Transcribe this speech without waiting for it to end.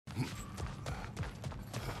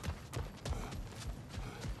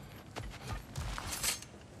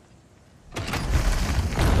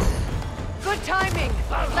timing!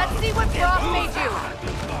 Let's see what Brock made you!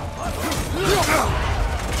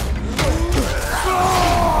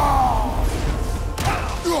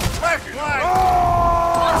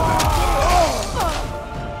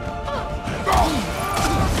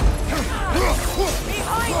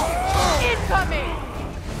 Behind! Incoming!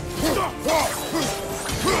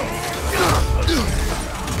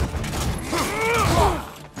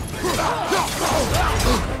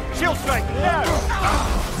 Shield strike now!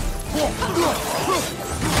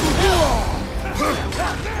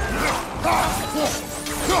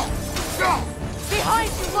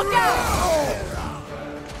 Behind you, look out!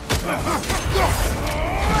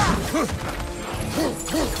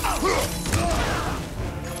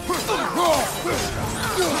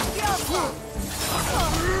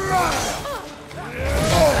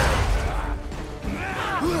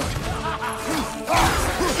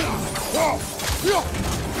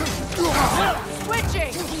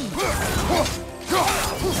 Switching!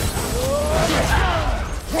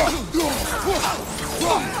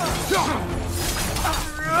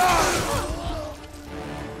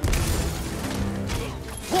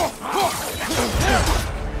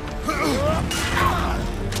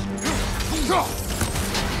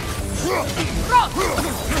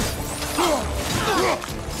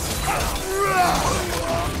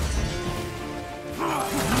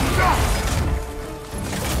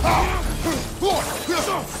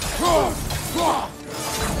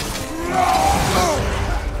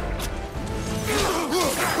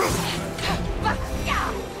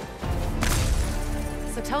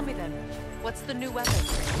 So tell me then, what's the new weapon?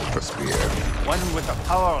 A spear. One with the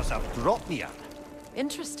powers of Grotnir.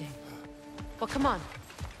 Interesting. Well, come on.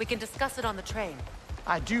 We can discuss it on the train.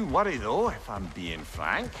 I do worry, though, if I'm being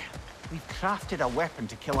frank. We've crafted a weapon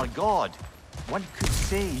to kill a god. One could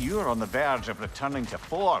say you're on the verge of returning to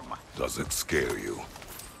form. Does it scare you?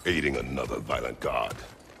 Aiding another violent god?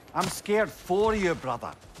 I'm scared for you,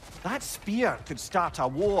 brother. That spear could start a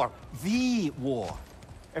war. The war.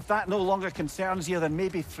 If that no longer concerns you, then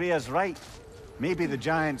maybe Freya's right. Maybe the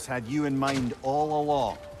Giants had you in mind all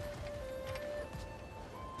along.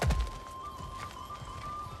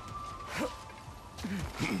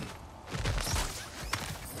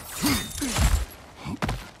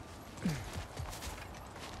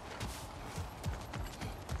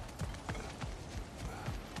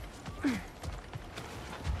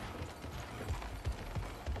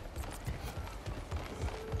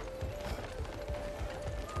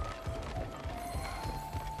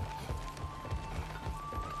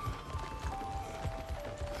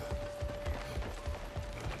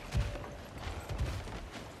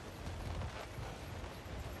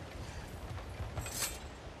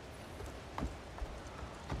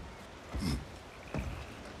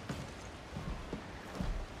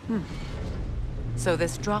 So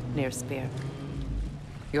this Draupnir spear,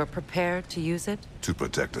 you're prepared to use it? To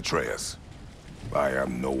protect Atreus. I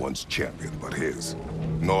am no one's champion but his,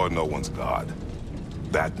 nor no one's god.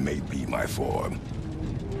 That may be my form.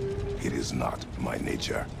 It is not my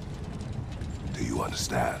nature. Do you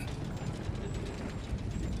understand?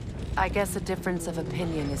 I guess a difference of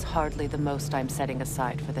opinion is hardly the most I'm setting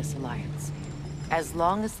aside for this alliance. As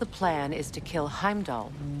long as the plan is to kill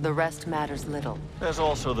Heimdall, the rest matters little. There's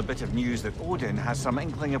also the bit of news that Odin has some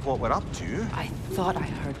inkling of what we're up to. I thought I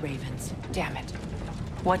heard ravens. Damn it.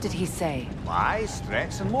 What did he say? Lies,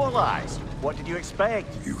 threats, and more lies. What did you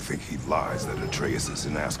expect? You think he lies that Atreus is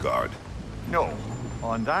in Asgard? No.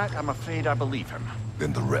 On that, I'm afraid I believe him.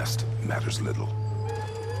 Then the rest matters little.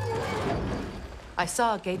 I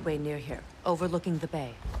saw a gateway near here, overlooking the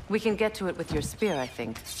bay. We can get to it with your spear, I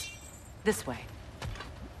think. This way.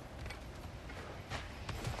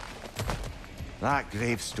 That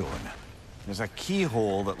gravestone. There's a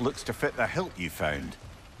keyhole that looks to fit the hilt you found.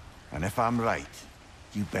 And if I'm right,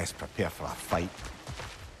 you best prepare for a fight.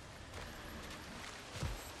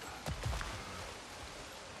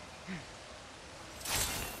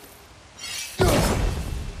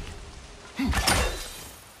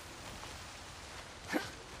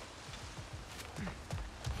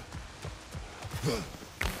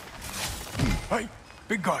 Hey,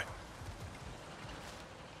 big guy.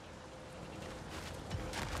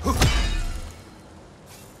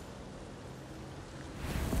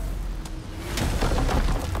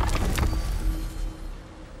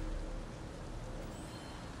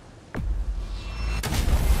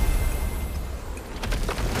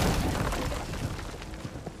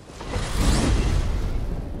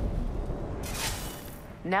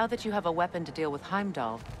 Now that you have a weapon to deal with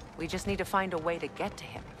Heimdall, we just need to find a way to get to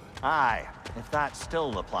him. Aye, if that's still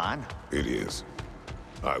the plan. It is.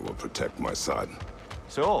 I will protect my son.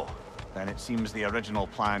 So, Then it seems the original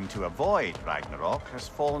plan to avoid Ragnarok has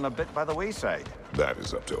fallen a bit by the wayside. That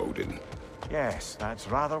is up to Odin. Yes, that's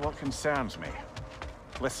rather what concerns me.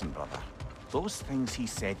 Listen, brother. Those things he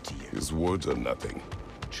said to you... His words are nothing.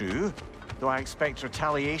 True, though I expect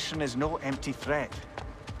retaliation is no empty threat.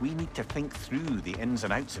 We need to think through the ins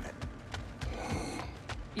and outs of it.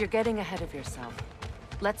 You're getting ahead of yourself.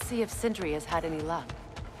 Let's see if Sindri has had any luck.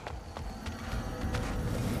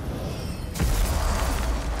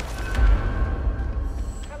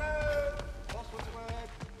 Hello! Boss wants a word?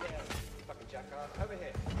 Yeah, you fucking jackass. Over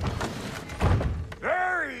here.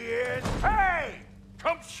 There he is! Hey!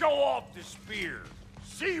 Come show off the spear.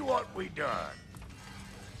 See what we done.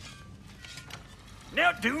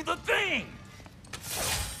 Now do the thing!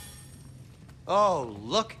 Oh,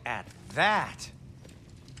 look at that!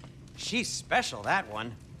 She's special, that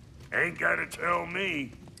one. Ain't gotta tell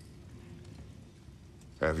me.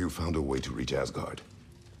 Have you found a way to reach Asgard?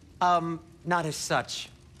 Not as such.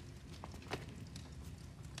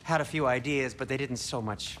 Had a few ideas, but they didn't so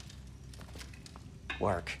much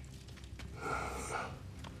work.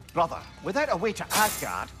 Brother, without a way to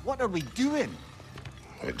Asgard, what are we doing?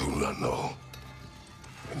 I do not know.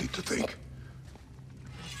 I need to think.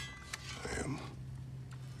 I am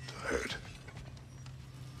tired.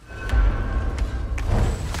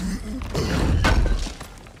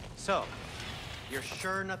 So, you're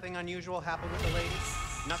sure nothing unusual happened with the lady?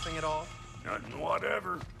 Nothing at all? Nothing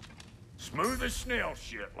whatever. Smooth as snail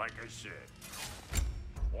shit, like I said.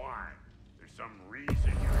 Why? There's some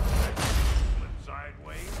reason you're expecting to flip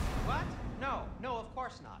sideways? What? No, of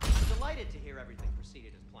course not. I'm delighted to hear everything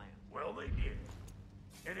proceeded as planned. Well, they did.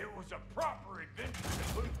 And it was a proper adventure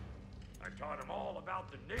to boot. I taught them all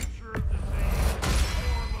about the nature of the thing, the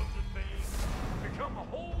form of the thing, become a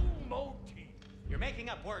whole motif. You're making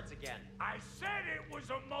up words again. I said it was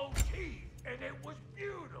a motif, and it was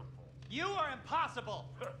beautiful. You are impossible!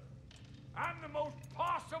 I'm the most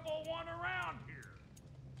possible one around here.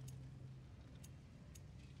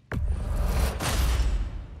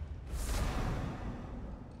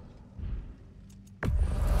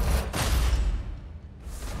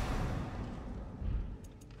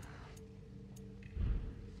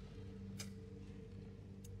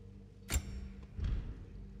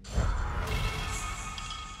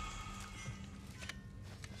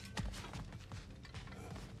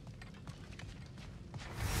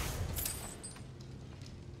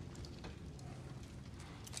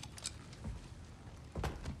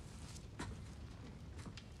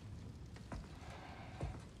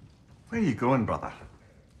 Where are you going, brother?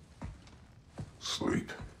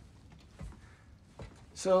 Sleep.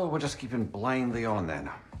 So we're just keeping blindly on then,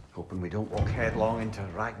 hoping we don't walk headlong into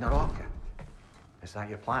Ragnarok. Is that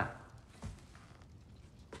your plan?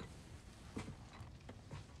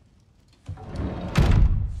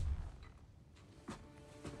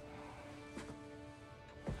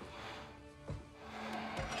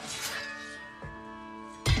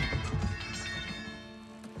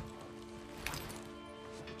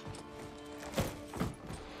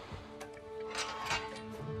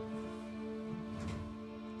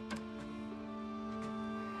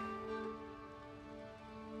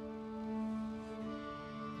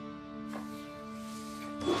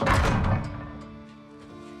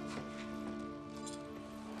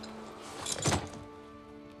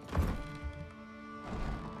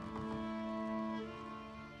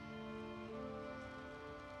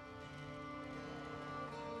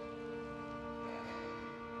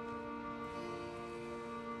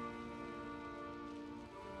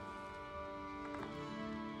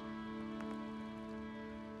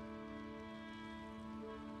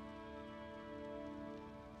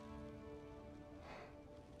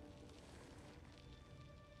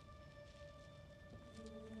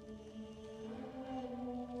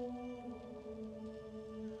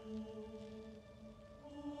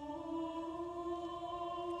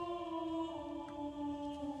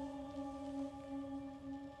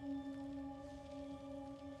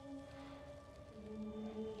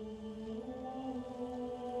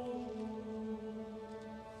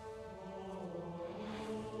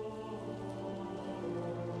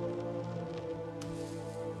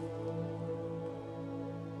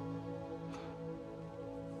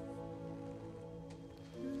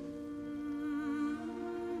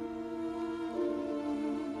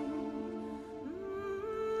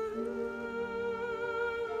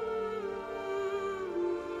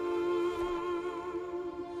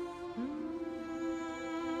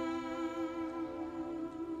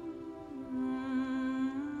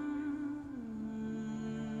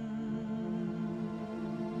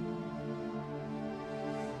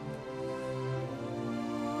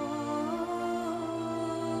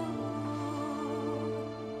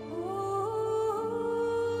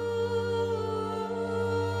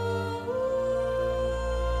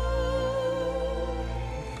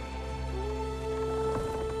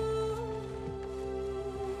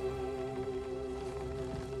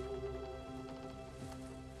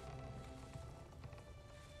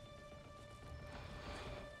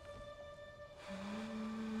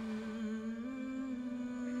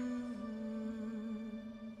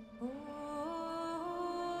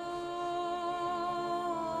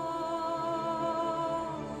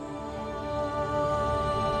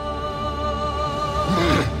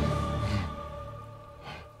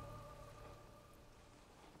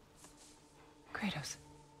 Kratos.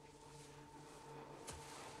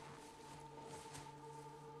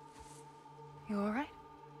 You all right?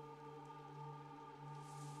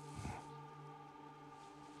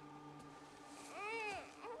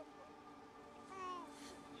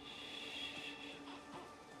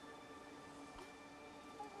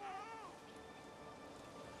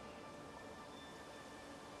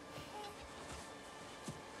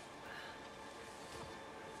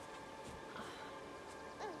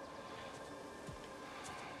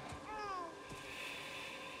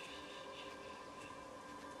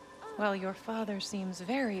 Well, your father seems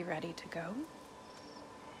very ready to go.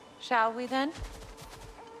 Shall we then?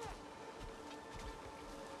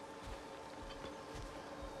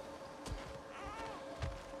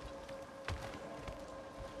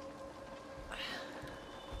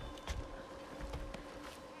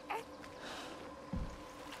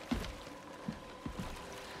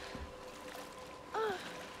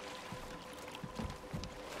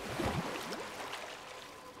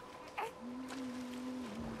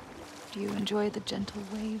 Do you enjoy the gentle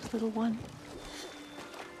waves, little one?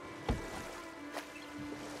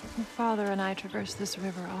 Your father and I traverse this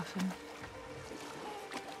river often.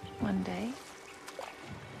 One day,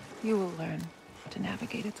 you will learn to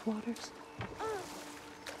navigate its waters.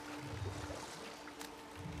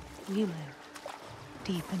 We live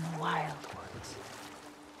deep in the wild woods.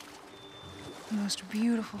 The most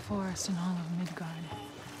beautiful forest in all of Midgard.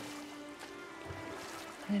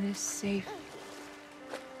 And it is safe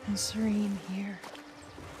and serene here.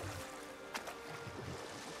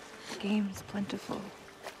 Game is plentiful,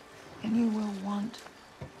 and you will want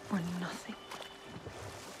for nothing.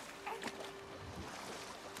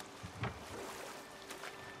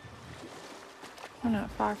 We're not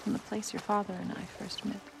far from the place your father and I first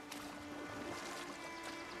met.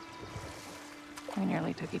 We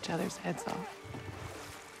nearly took each other's heads off.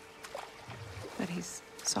 But he's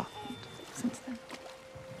softened since then.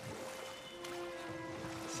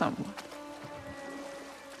 Somewhat.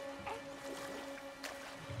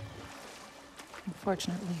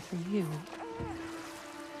 Unfortunately for you,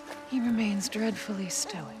 he remains dreadfully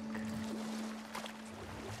stoic.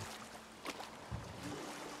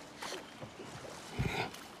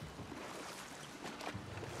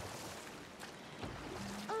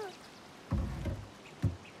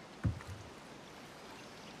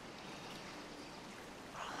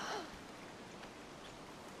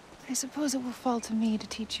 I suppose it will fall to me to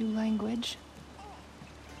teach you language.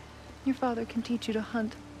 Your father can teach you to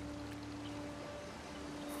hunt.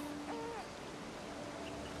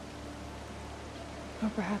 Or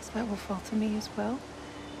perhaps that will fall to me as well,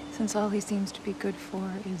 since all he seems to be good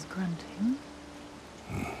for is grunting.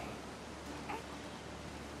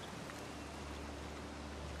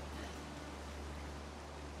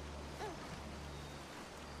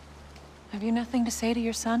 Have you nothing to say to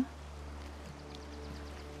your son?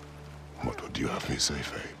 What would you have me say,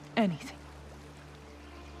 Faye? Anything.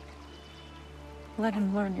 Let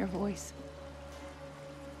him learn your voice.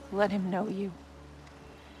 Let him know you.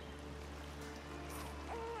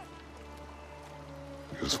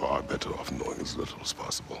 He was far better off knowing as little as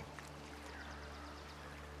possible.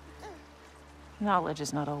 Knowledge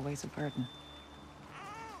is not always a burden.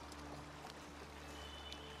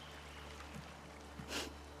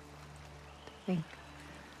 Think.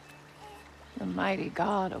 The mighty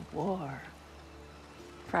god of war,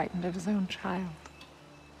 frightened of his own child.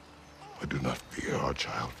 I do not fear our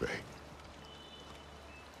child, Faye.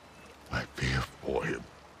 I fear for him.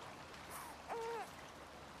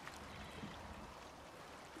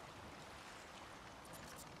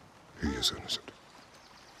 He is innocent.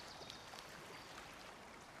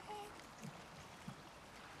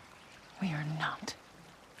 We are not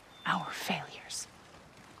our failures.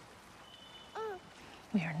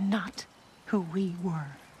 We are not who we were.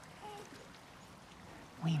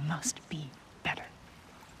 We must be better.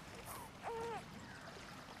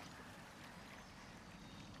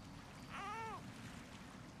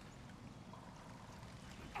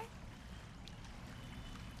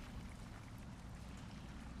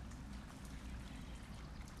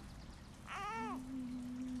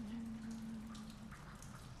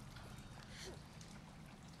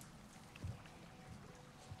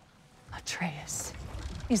 Atreus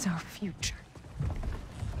is our future.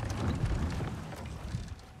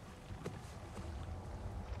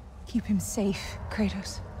 Keep him safe,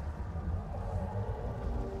 Kratos.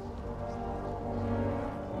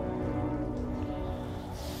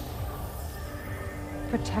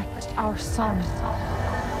 Protect our son.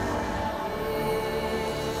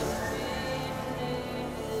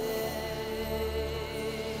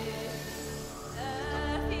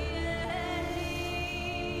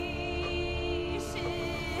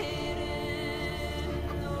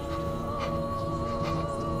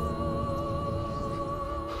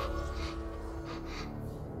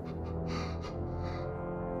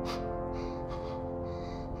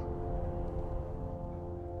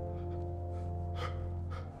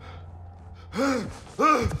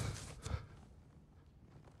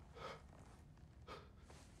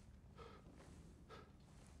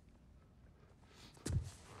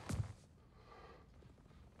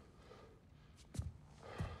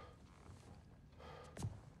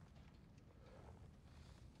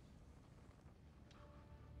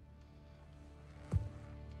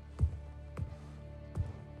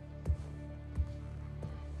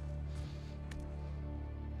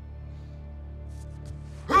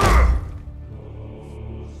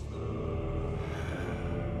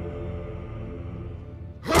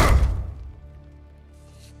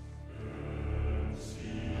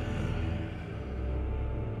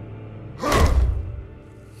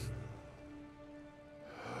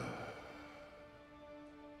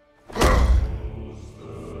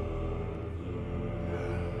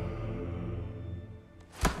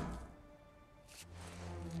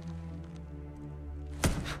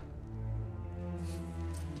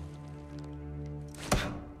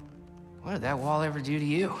 What did that wall ever do to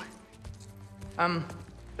you?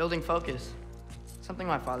 Building focus. Something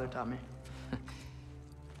my father taught me.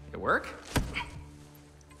 It work?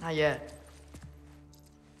 Not yet.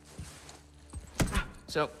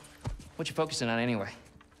 So, what you focusing on anyway?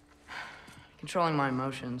 Controlling my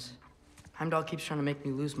emotions. Heimdall keeps trying to make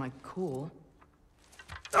me lose my cool.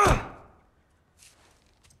 I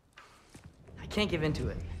can't give into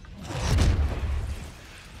it.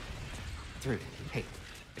 Through. Hey,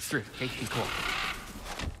 it's through. Hey, be cool.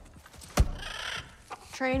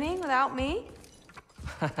 Training without me?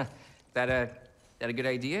 That a good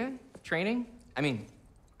idea? Training? I mean,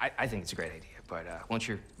 I think it's a great idea, but won't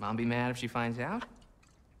your mom be mad if she finds out?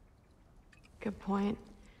 Good point.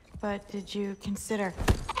 But did you consider...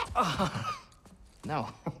 No,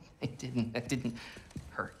 it didn't. That didn't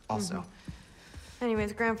hurt, also.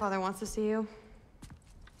 Anyways, grandfather wants to see you.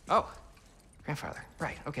 Oh, grandfather.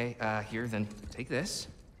 Right, okay. Here, then take this.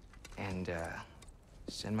 And,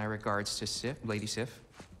 send my regards to Sif, Lady Sif.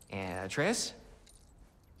 And, Tris?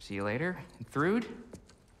 See you later. And Thrud?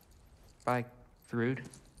 Bye, Thrud.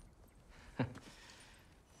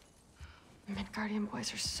 Midgardian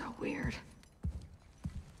boys are so weird.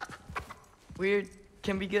 Weird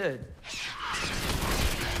can be good.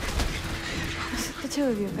 The two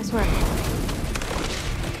of you, I swear.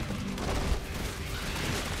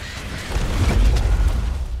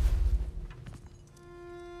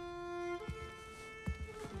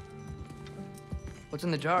 What's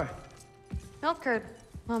in the jar? Milk curd,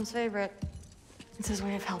 Mom's favorite. It's his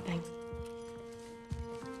way of helping.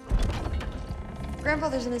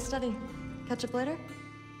 Grandfather's in his study. Catch up later?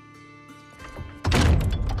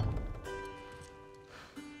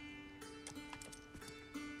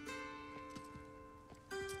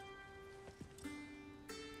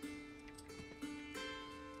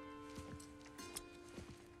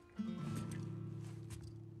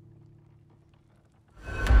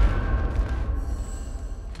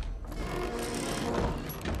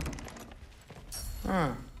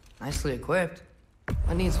 Huh. Nicely equipped.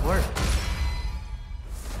 What needs work?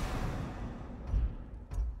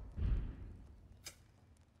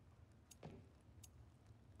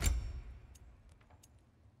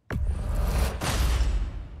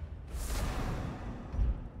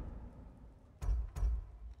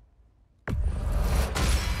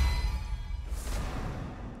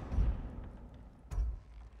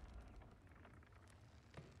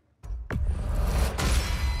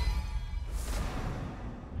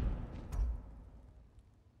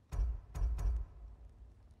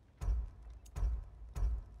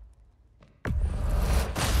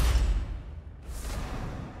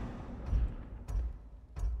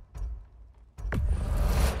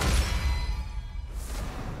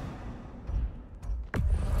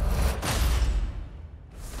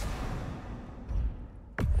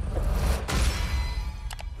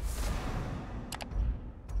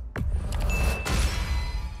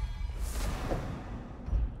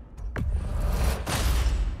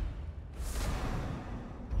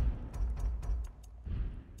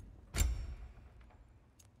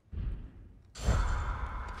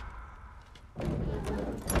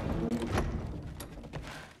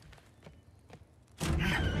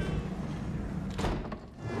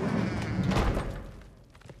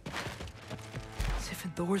 Sif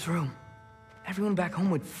and Thor's room. Everyone back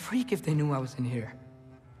home would freak if they knew I was in here.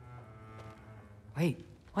 Wait,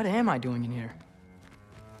 what am I doing in here?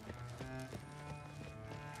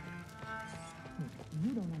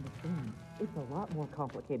 You don't understand. It's a lot more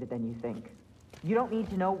complicated than you think. You don't need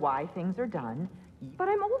to know why things are done. But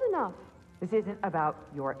I'm old enough. This isn't about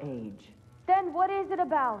your age. Then what is it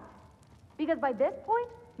about? Because by this point,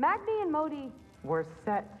 Magni and Modi... We're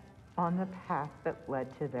set on the path that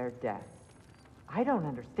led to their death. I don't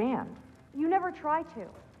understand. You never try to.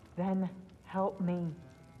 Then help me.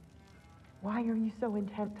 Why are you so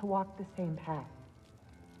intent to walk the same path?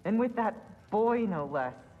 And with that boy, no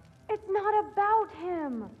less. It's not about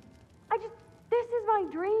him. This is my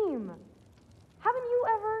dream. Haven't you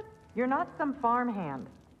ever? You're not some farmhand.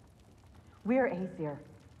 We're Aesir.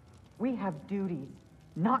 We have duties,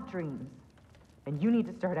 not dreams. And you need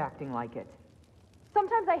to start acting like it.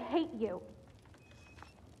 Sometimes I hate you.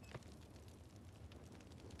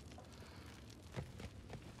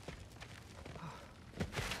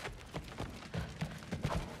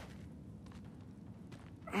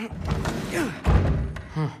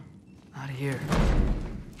 Not here.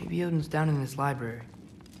 Maybe Odin's down in this library.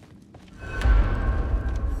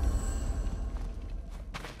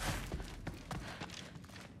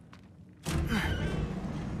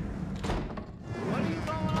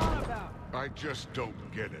 I just don't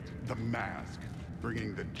get it. The mask.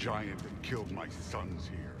 Bringing the giant that killed my sons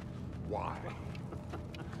here. Why?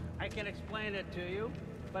 I can explain it to you,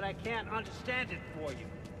 but I can't understand it for you.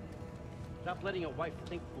 Stop letting your wife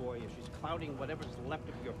think for you. She's clouding whatever's left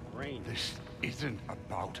of your brain. This isn't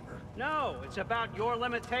about her. No, it's about your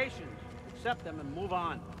limitations. Accept them and move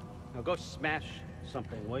on. Now go smash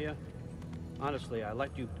something, will you? Honestly, I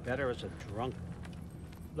liked you better as a drunk.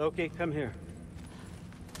 Loki, come here.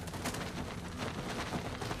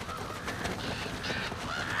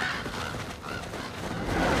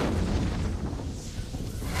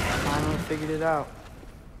 Finally figured it out.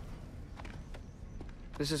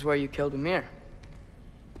 This is where you killed Ymir,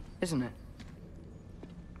 isn't it?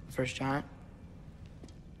 First giant.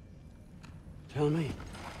 Tell me,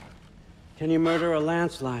 can you murder a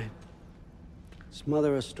landslide?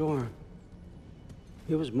 Smother a storm?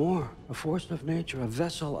 He was more, a force of nature, a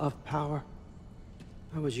vessel of power.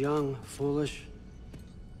 I was young, foolish,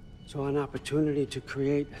 saw an opportunity to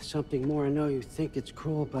create something more. I know you think it's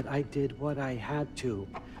cruel, but I did what I had to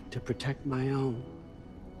protect my own.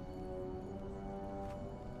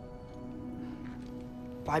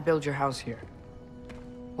 Why build your house here?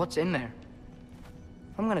 What's in there?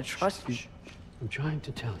 I'm gonna trust you. I'm trying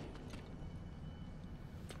to tell you.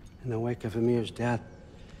 In the wake of Ymir's death,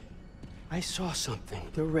 I saw something.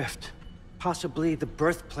 The rift. Possibly the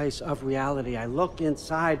birthplace of reality. I looked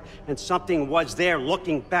inside, and something was there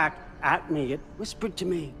looking back at me. It whispered to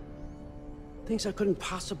me things I couldn't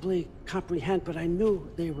possibly comprehend, but I knew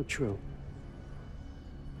they were true.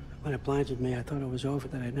 When it blinded me, I thought it was over,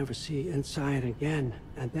 that I'd never see inside again.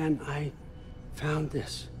 And then I found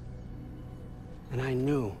this. And I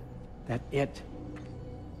knew that it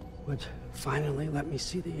would finally let me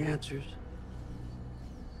see the answers.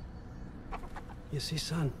 You see,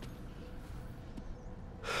 son,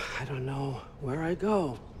 I don't know where I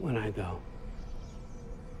go when I go.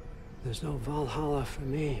 There's no Valhalla for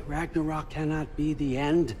me. Ragnarok cannot be the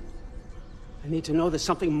end. I need to know there's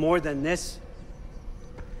something more than this.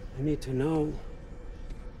 I need to know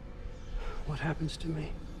what happens to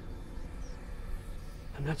me.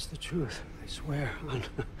 And that's the truth, I swear, on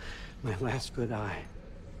my last good eye.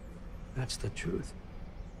 That's the truth.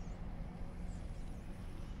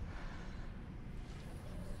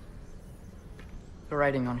 The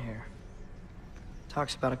writing on here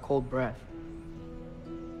talks about a cold breath.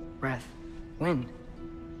 Breath. Wind.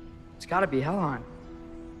 It's gotta be Helheim.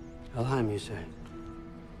 Helheim, you say?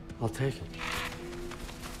 I'll take it.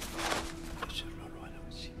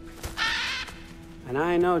 And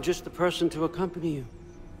I know just the person to accompany you.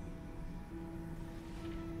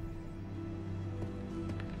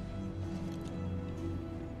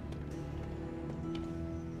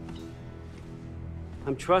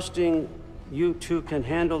 I'm trusting you two can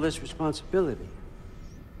handle this responsibility.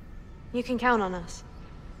 You can count on us.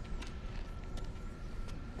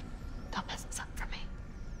 Don't mess this up for me.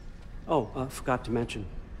 Oh, forgot to mention,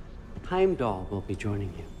 Heimdall will be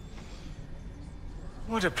joining you.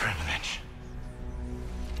 What a privilege.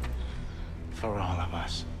 For all of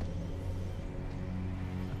us.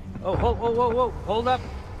 Oh, whoa, whoa, whoa, whoa, hold up.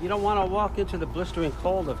 You don't want to walk into the blistering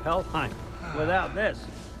cold of Helheim without this.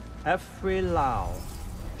 Every Lau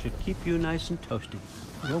should keep you nice and toasty.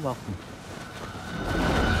 You're welcome.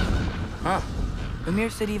 Huh.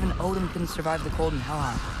 Ymir said even Odin couldn't survive the cold in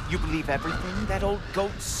Helheim. You believe everything that old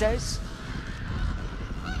goat says?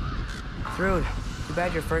 Thrud, too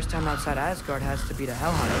bad your first time outside Asgard has to be to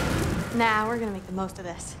Helheim. Nah, we're gonna make the most of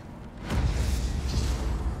this.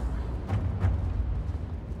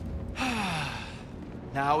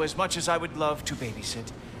 Now, as much as I would love to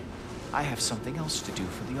babysit, I have something else to do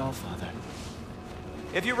for the Allfather.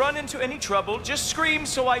 If you run into any trouble, just scream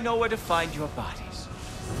so I know where to find your bodies.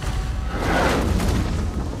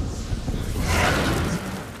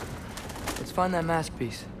 It's Let's find that mask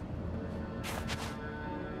piece.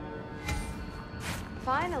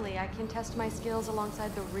 Finally, I can test my skills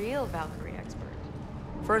alongside the real Valkyrie expert.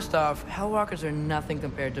 First off, Hellwalkers are nothing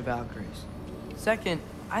compared to Valkyries. Second,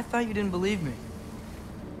 I thought you didn't believe me.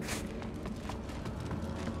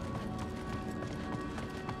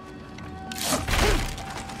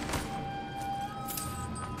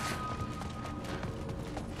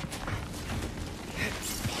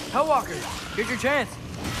 Hellwalkers, here's your chance.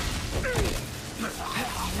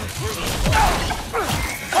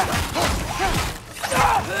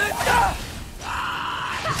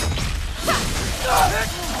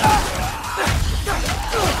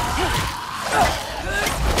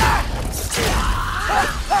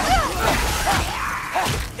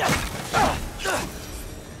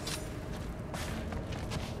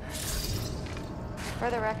 For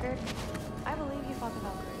the record, I believe you fought the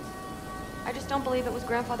Valkyries. I just don't believe it was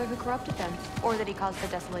Grandfather who corrupted them, or that he caused the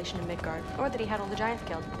desolation in Midgard, or that he had all the giants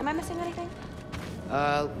killed. Am I missing anything?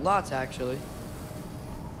 Lots actually.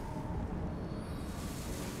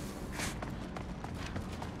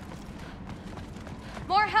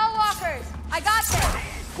 More Hellwalkers! I got this!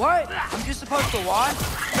 What? I'm just supposed to watch?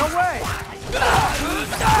 No way!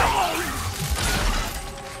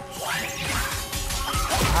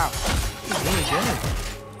 Wow, he's really good.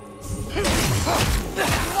 You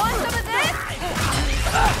want some of this?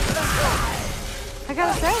 I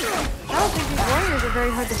gotta say, I don't think these warriors are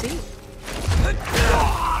very hard to beat.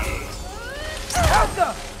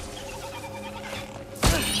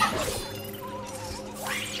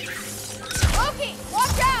 Loki,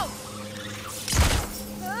 watch out!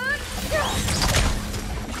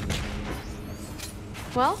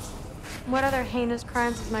 Well, what other heinous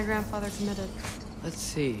crimes has my grandfather committed? Let's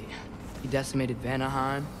see. He decimated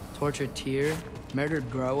Vanaheim, tortured Tyr, murdered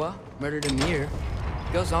Groa, murdered Ymir.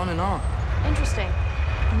 It goes on and on. Interesting.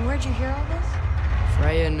 And where'd you hear all this?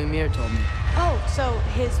 Freya and Mimir told me. Oh, so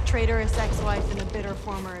his traitorous ex-wife and a bitter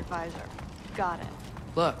former advisor. Got it.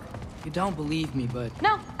 Look, you don't believe me, but...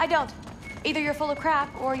 No, I don't. Either you're full of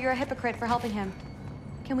crap, or you're a hypocrite for helping him.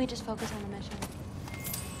 Can we just focus on the mission?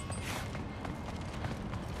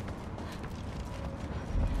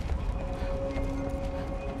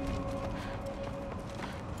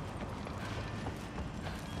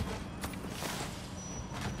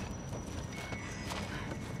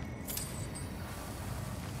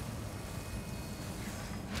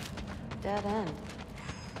 Dead end.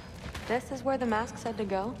 This is where the mask said to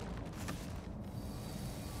go?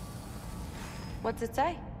 What's it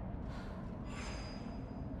say?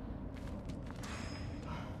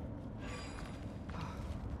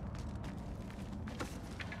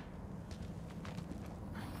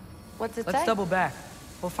 What's it say? Let's double back.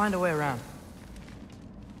 We'll find a way around.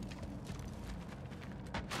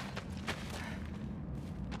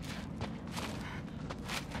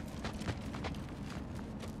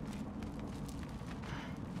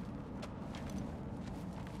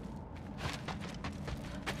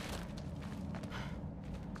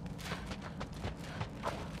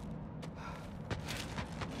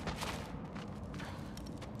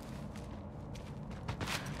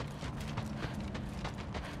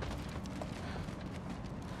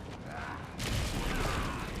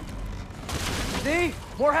 See?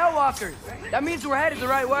 More Hellwalkers! That means we're headed the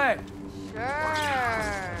right way. Sure.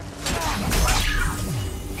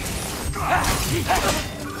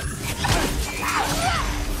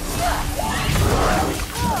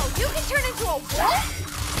 Whoa, you can turn into a wolf?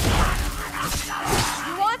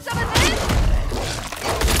 You want some of this?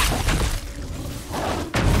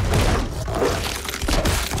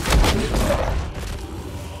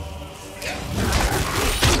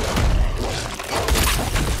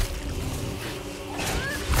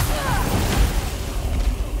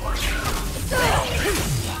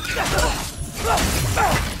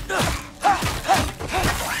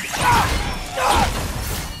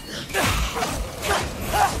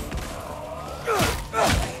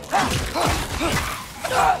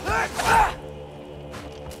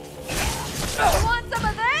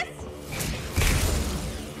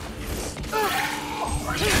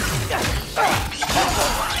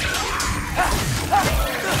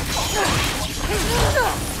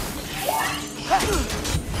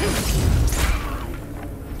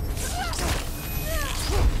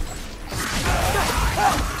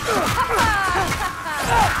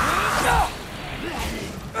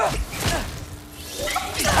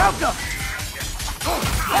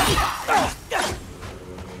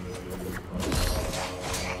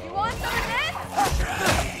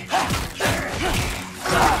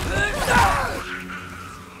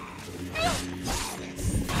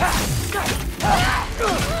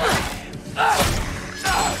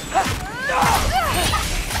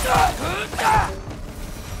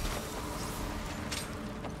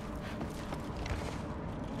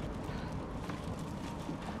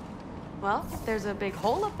 Well, there's a big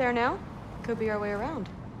hole up there now. Could be our way around.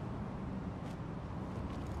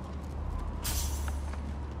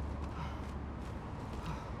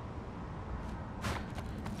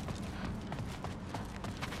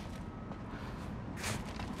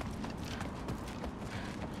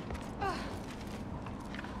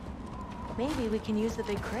 Maybe we can use the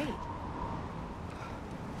big crate.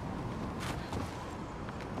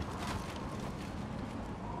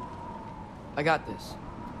 I got this.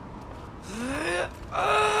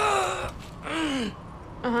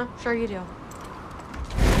 Uh-huh, sure you do.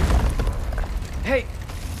 Hey,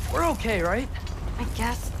 we're okay, right? I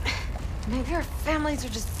guess. Maybe our families are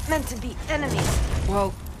just meant to be enemies.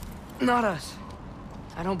 Well, not us.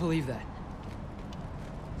 I don't believe that.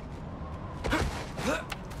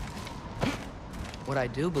 What I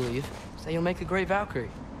do believe is that you'll make a great Valkyrie.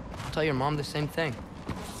 I'll tell your mom the same thing,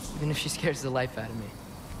 even if she scares the life out of me.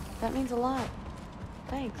 That means a lot.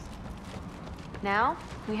 Thanks. Now,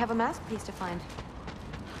 we have a mask piece to find.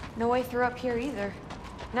 No way through up here either.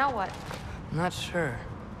 Now what? I'm not sure,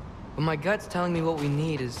 but my gut's telling me what we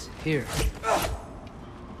need is here.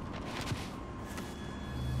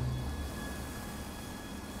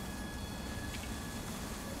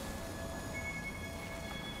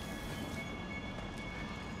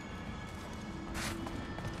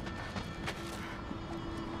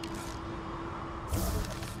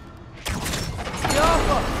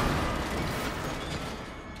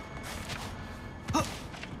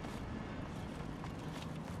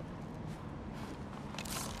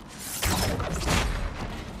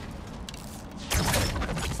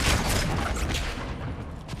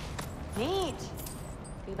 Neat.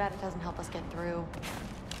 Too bad it doesn't help us get through.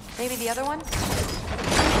 Maybe the other one?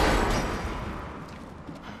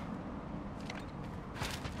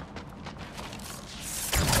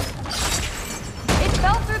 It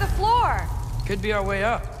fell through the floor! Could be our way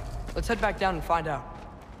up. Let's head back down and find out.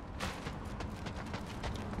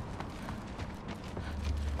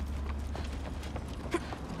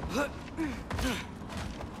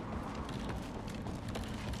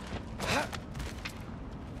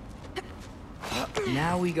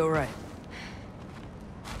 Now we go right.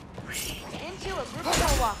 Into a group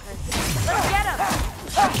of walkers. Let's get them!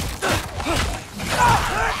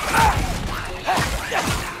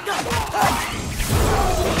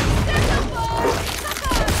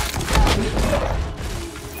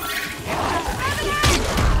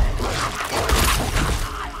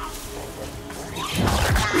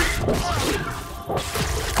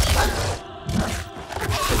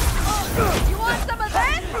 You want some of this?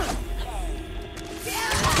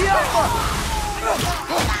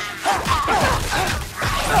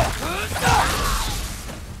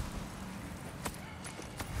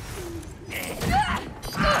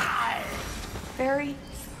 Very,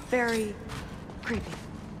 very creepy.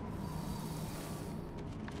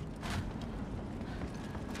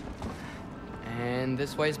 And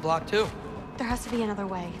this way's blocked too. There has to be another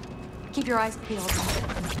way. Keep your eyes peeled.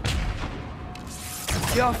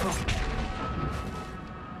 Careful.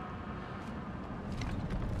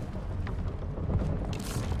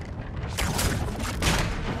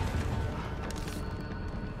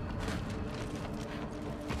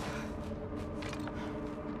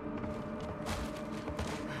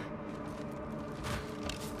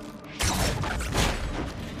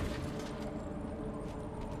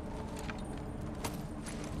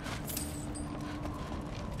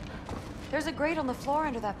 There's a grate on the floor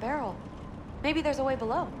under that barrel. Maybe there's a way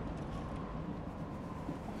below.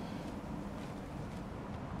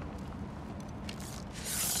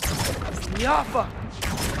 Yaffa!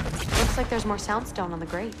 Looks like there's more soundstone on the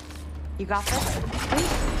grate. You got this?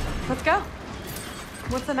 Please. Let's go.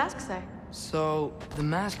 What's the mask say? So, the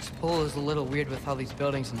mask's pull is a little weird with all these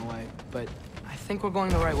buildings in the way, but I think we're going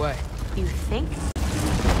the right way. You think?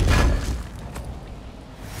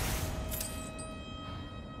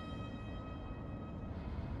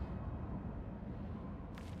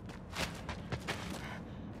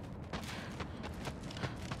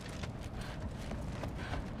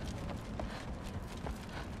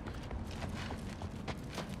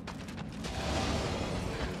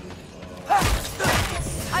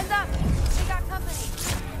 Eyes up! We got company!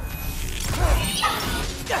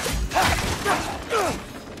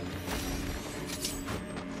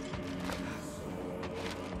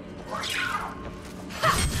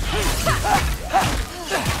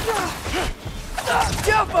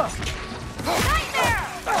 Nightmare!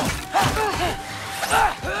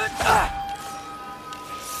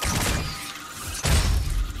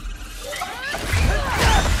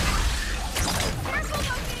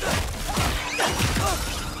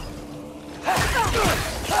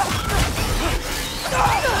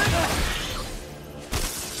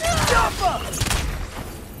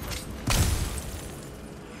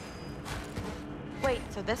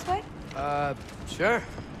 So this way? Sure.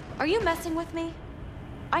 Are you messing with me?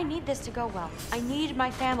 I need this to go well. I need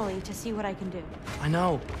my family to see what I can do. I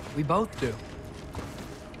know. We both do.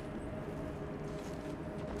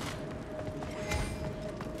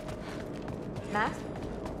 Max?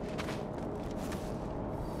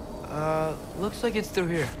 Looks like it's through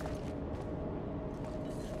here.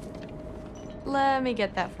 Let me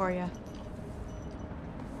get that for you.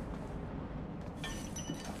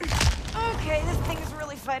 Okay, this thing is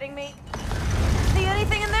really fighting me. See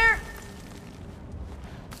anything in there?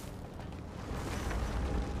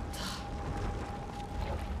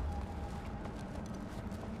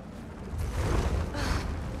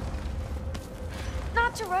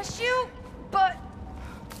 Not to rush you, but...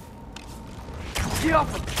 Get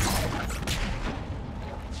off him!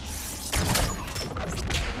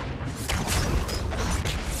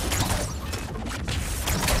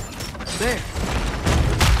 There.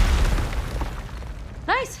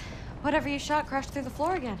 Nice! Whatever you shot crashed through the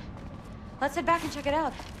floor again. Let's head back and check it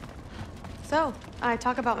out. So, I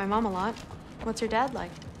talk about my mom a lot. What's your dad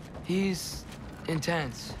like? He's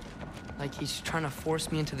intense. Like he's trying to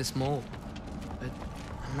force me into this mold. But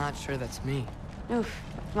I'm not sure that's me. Oof.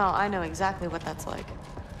 Well, I know exactly what that's like.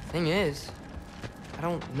 Thing is, I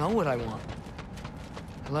don't know what I want.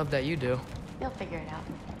 I love that you do. You'll figure it out.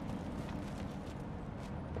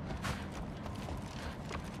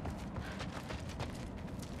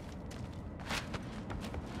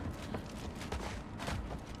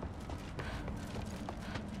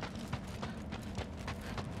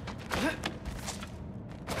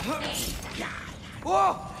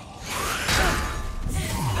 Whoa!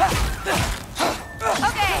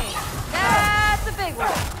 Okay, that's a big one.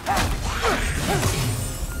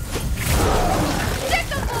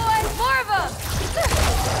 Stick 'em, boys! More of 'em!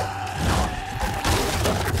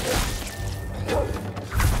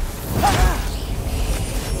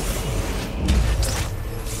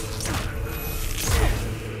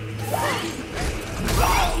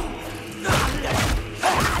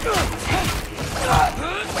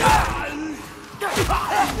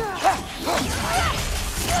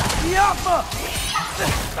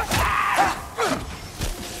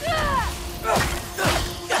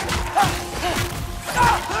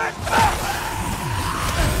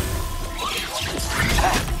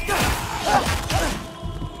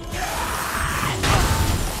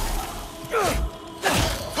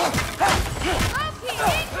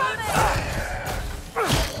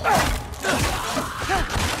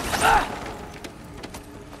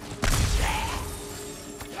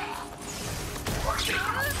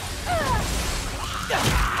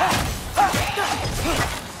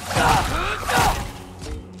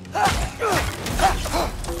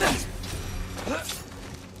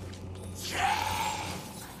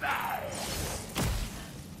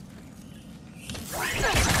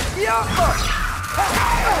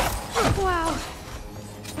 Wow.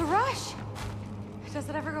 The rush. Does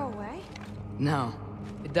it ever go away? No,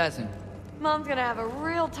 it doesn't. Mom's gonna have a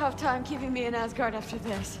real tough time keeping me in Asgard after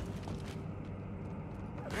this.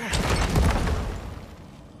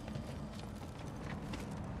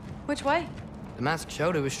 Which way? The mask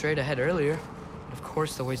showed it was straight ahead earlier. But of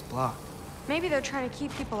course the way's blocked. Maybe they're trying to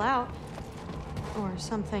keep people out. Or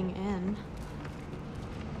something in.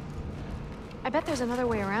 I bet there's another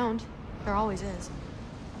way around. There always is.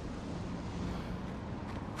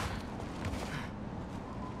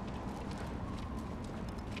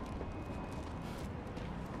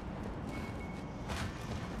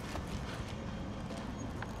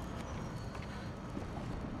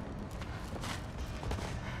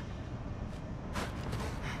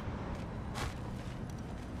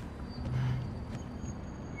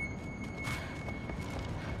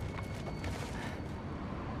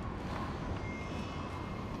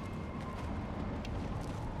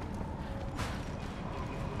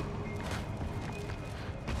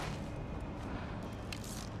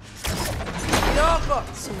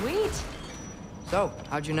 Sweet. So,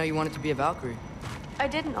 how'd you know you wanted to be a Valkyrie? I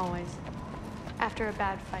didn't always. After a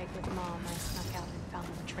bad fight with Mom, I snuck out and found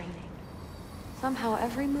them training. Somehow,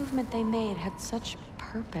 every movement they made had such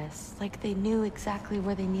purpose, like they knew exactly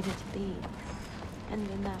where they needed to be. And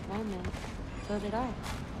in that moment, so did I.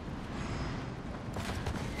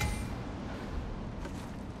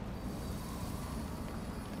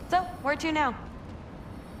 So, where to now?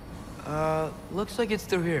 Looks like it's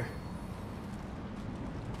through here.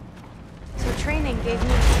 So training gave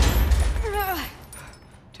me...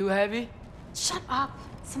 Too heavy? Shut up!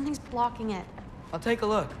 Something's blocking it. I'll take a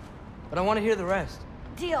look, but I want to hear the rest.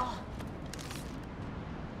 Deal.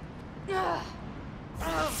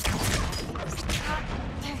 Have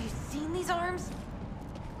you seen these arms?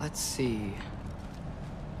 Let's see.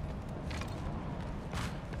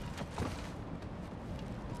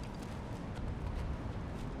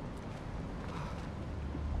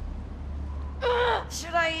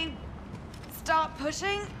 Should I stop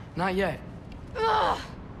pushing? Not yet. Ugh.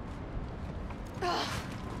 Ugh.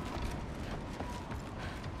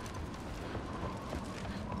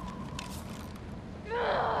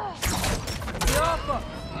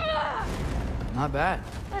 Not bad.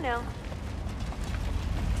 I know.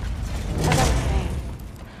 As I was saying,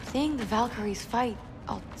 seeing the Valkyries fight,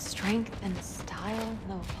 all strength and style,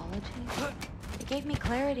 no apology, it gave me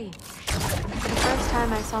clarity. The first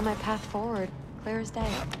time I saw my path forward, clear as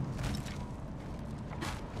day.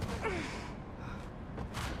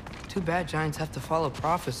 Too bad giants have to follow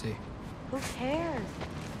prophecy. Who cares?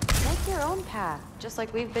 Make your own path, just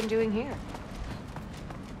like we've been doing here.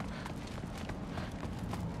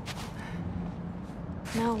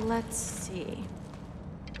 Now let's see.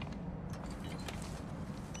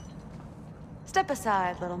 Step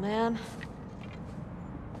aside, little man.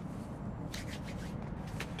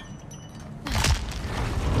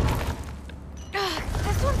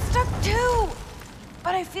 This one's stuck too!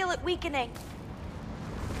 But I feel it weakening.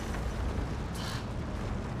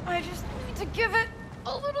 I just need to give it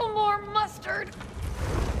a little more mustard.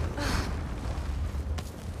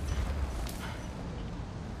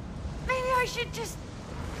 Maybe I should just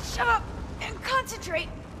shut up and concentrate.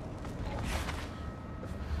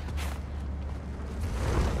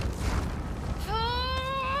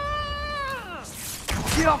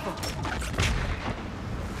 Get off him!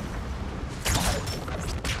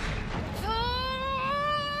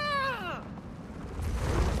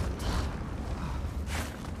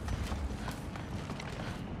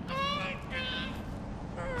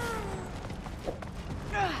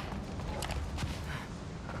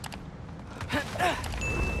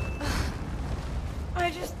 I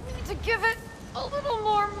just need to give it a little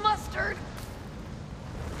more mustard.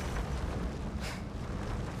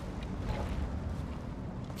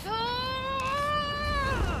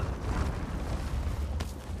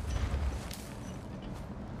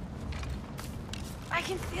 I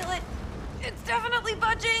can feel it. It's definitely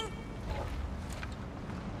budging.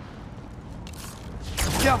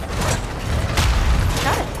 Jump!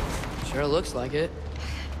 Got it. Sure looks like it.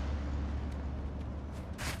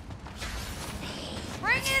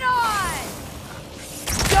 Bring it on!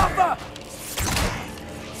 Jump!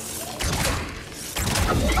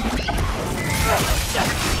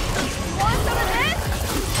 Want some of this?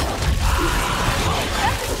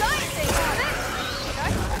 That's a giant thing, isn't it?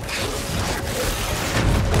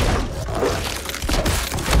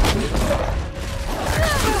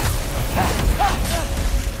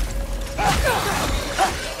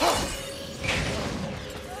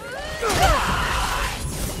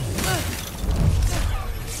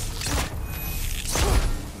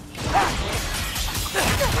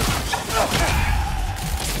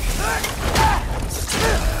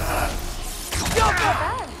 Not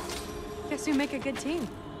bad. Guess we make a good team.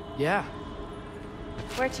 Yeah.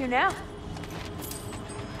 Where to now?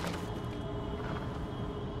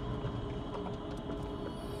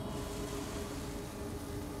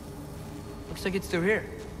 Looks like it's through here.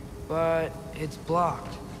 But it's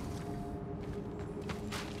blocked.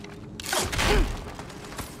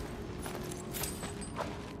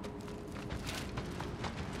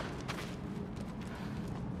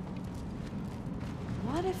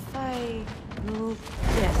 What if I move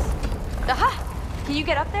this? Aha! Can you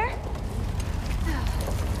get up there?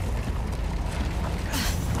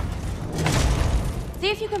 See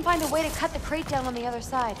if you can find a way to cut the crate down on the other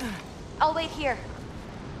side. I'll wait here.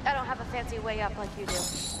 I don't have a fancy way up like you do.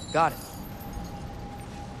 Got it.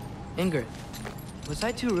 Ingrid, was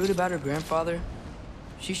I too rude about her grandfather?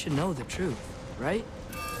 She should know the truth, right?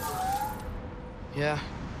 Yeah,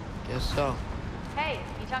 guess so. Hey,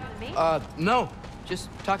 you talking to me? No. Just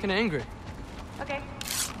talking to Ingrid. Okay.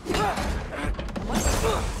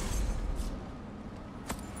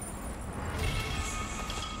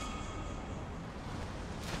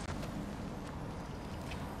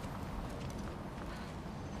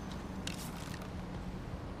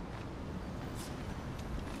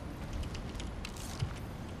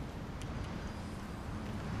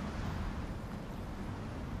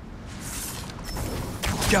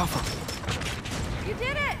 Jaffa! You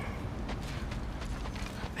did it!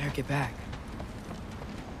 Better get back.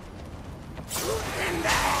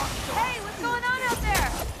 Hey, what's going on out there?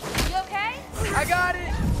 You okay? I got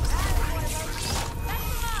it!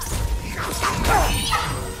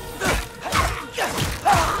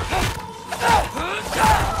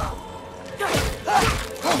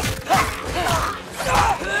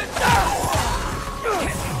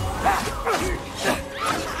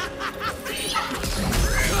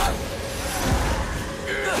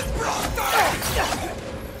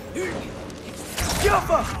 Jump!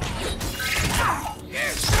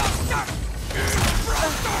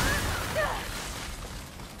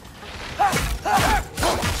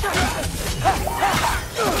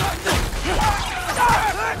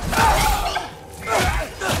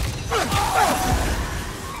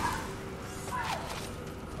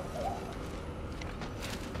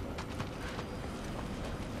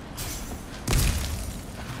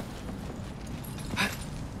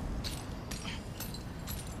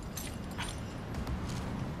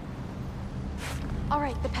 All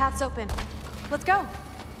right, the path's open. Let's go.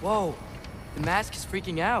 Whoa, the mask is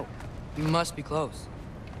freaking out. We must be close.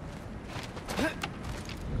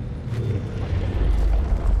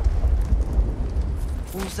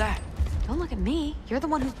 What was that? Don't look at me. You're the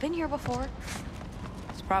one who's been here before.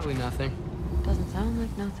 It's probably nothing. Doesn't sound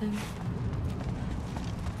like nothing.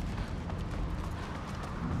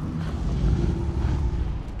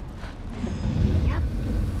 Yep.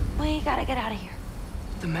 We gotta get out of here.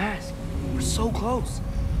 The mask. We're so close.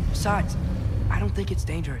 Besides, I don't think it's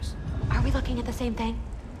dangerous. Are we looking at the same thing?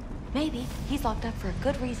 Maybe. He's locked up for a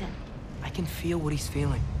good reason. I can feel what he's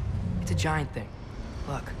feeling. It's a giant thing.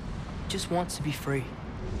 Look, he just wants to be free.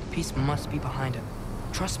 Peace must be behind him.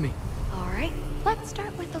 Trust me. All right. Let's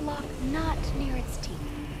start with the lock not near its teeth.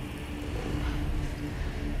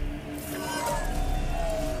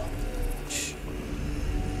 Shh.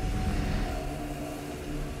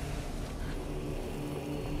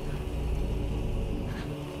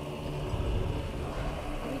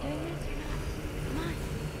 Are we doing this or not? Come on.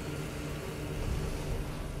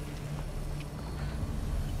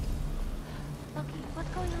 Loki, what's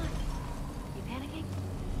going on? You panicking?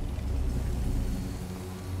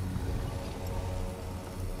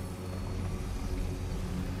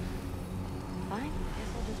 Fine.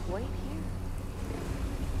 Guess I'll just wait here.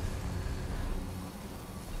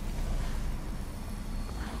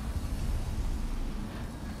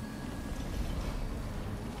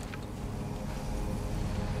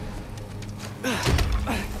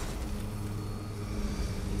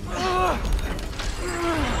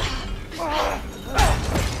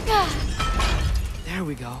 There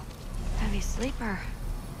we go. Heavy sleeper.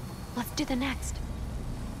 Let's do the next.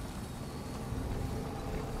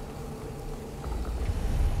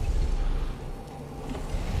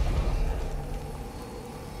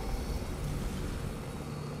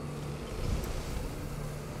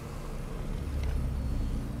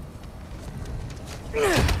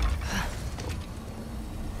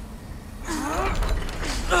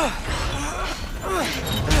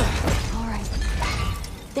 All right.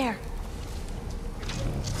 There.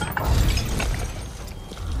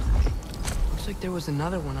 Looks like there was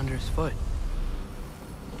another one under his foot.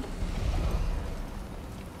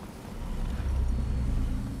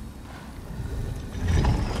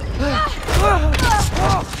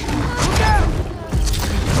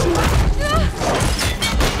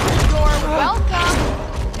 You're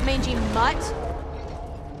welcome, mangy mutt.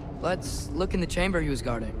 Let's look in the chamber he was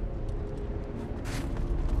guarding.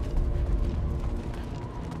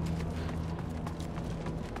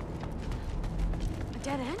 A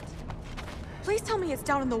dead end? Please tell me it's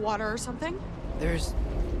down in the water or something. There's...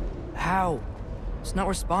 How? It's not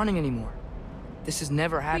responding anymore. This has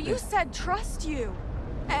never happened. But you said trust you.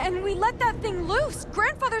 And we let that thing loose.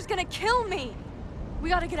 Grandfather's gonna kill me. We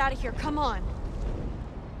gotta get out of here, come on.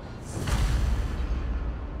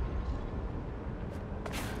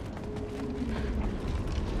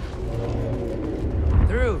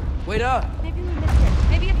 Through! Wait up! Maybe we missed it.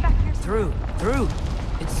 Maybe it's back here. Through!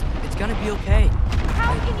 It's gonna be okay.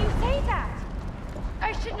 How can you say that?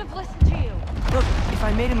 I shouldn't have listened to you. Look, if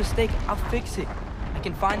I made a mistake, I'll fix it. I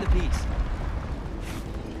can find the piece.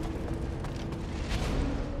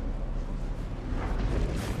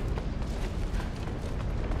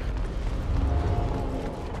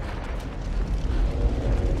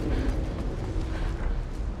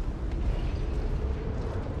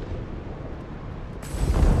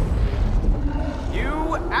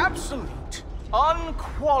 You absolute,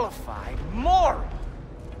 unqualified moron!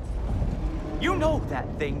 You know that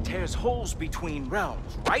thing tears holes between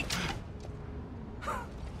realms, right? Well,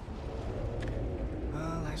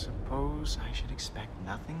 I suppose I should expect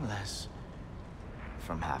nothing less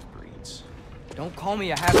from half-breeds. Don't call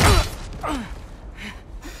me a half-breed.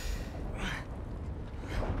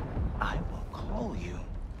 I will call you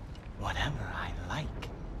whatever I like,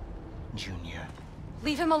 Junior.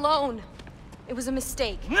 Leave him alone. It was a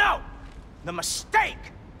mistake. No! The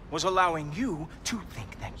mistake was allowing you to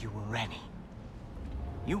think that you were ready.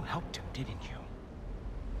 You helped him, didn't you?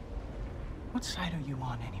 What side are you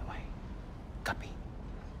on anyway, Guppy?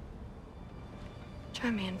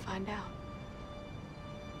 Try me and find out.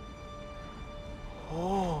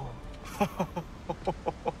 Oh.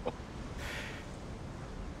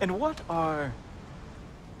 And what are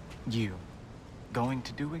you going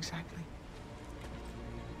to do exactly?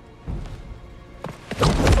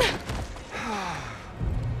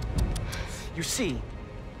 You see,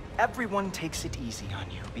 everyone takes it easy on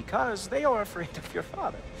you because they are afraid of your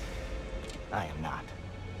father. I am not.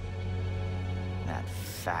 That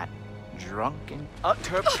fat, drunken,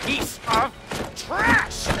 utter piece of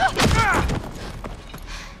trash!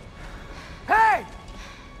 Hey!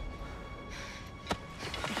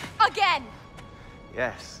 Again!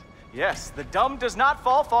 Yes, yes, the dumb does not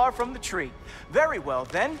fall far from the tree. Very well,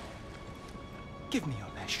 then. Give me your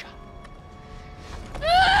best shot.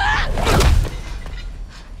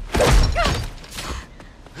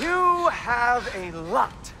 You have a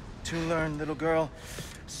lot to learn, little girl.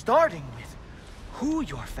 Starting with who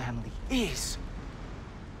your family is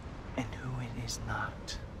and who it is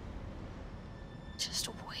not. Just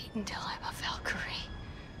wait until I'm a Valkyrie.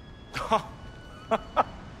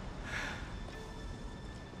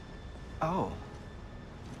 Oh.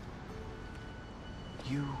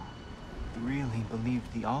 You really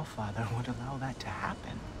believed the Allfather would allow that to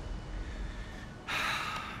happen?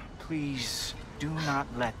 Please do not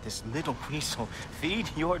let this little weasel feed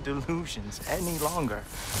your delusions any longer.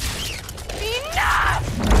 Enough!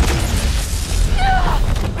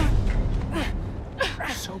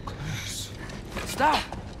 So close. Stop!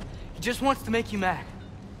 He just wants to make you mad.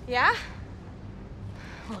 Yeah?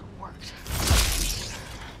 Well, it worked.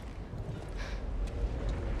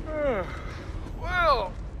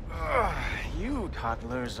 Well, you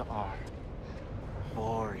toddlers are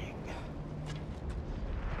boring.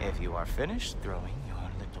 If you are finished throwing your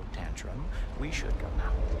little tantrum, we should go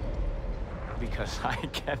now. Because I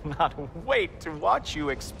cannot wait to watch you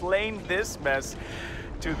explain this mess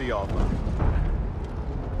to the Allfather.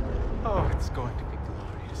 Oh, it's going to be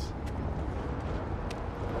glorious.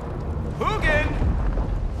 Hugin!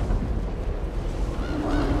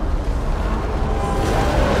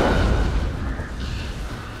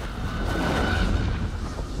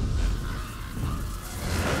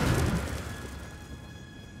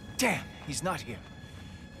 Damn, he's not here.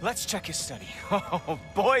 Let's check his study. Oh,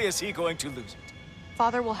 boy, is he going to lose it.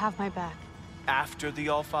 Father will have my back. After the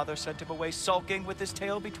Allfather sent him away sulking with his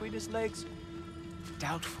tail between his legs?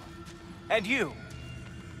 Doubtful. And you,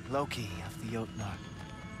 Loki of the Jotnar.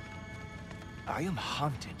 I am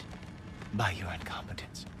haunted by your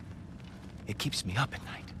incompetence. It keeps me up at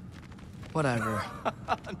night. Whatever.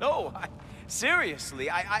 No,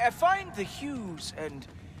 seriously, I find the hues and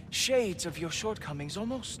shades of your shortcomings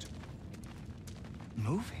almost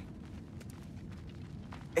moving.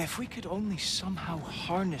 If we could only somehow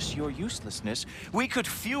harness your uselessness, we could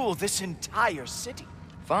fuel this entire city.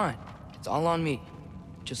 Fine. It's all on me.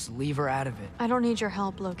 Just leave her out of it. I don't need your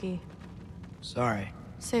help, Loki. Sorry.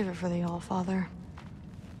 Save it for the Allfather.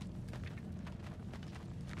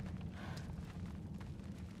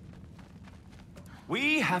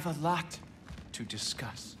 We have a lot to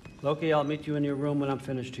discuss. Loki, I'll meet you in your room when I'm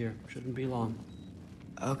finished here. Shouldn't be long.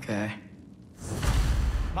 Okay.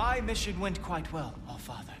 My mission went quite well,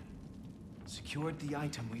 Allfather. Secured the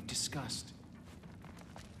item we've discussed.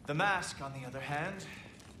 The mask, on the other hand,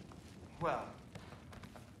 well...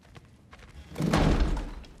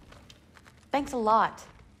 Thanks a lot.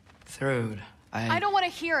 Thrud, I don't want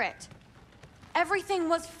to hear it. Everything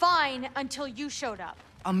was fine until you showed up.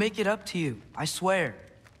 I'll make it up to you. I swear.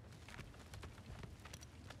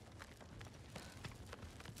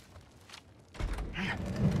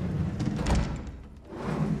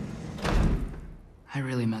 I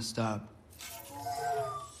really messed up.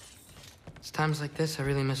 It's times like this I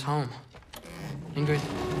really miss home. Ingrid,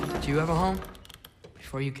 do you have a home?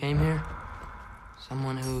 Before you came here?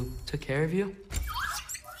 Someone who took care of you?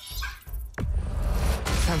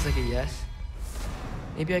 Sounds like a yes.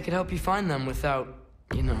 Maybe I could help you find them without,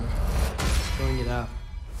 you know, throwing it out.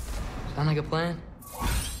 Sound like a plan?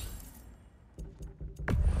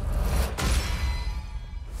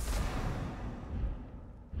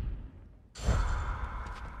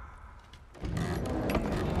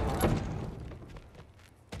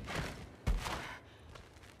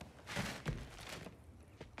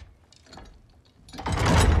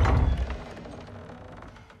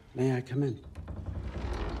 May I come in?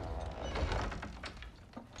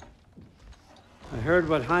 I heard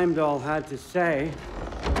what Heimdall had to say.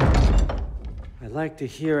 I'd like to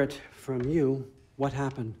hear it from you. What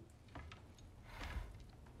happened?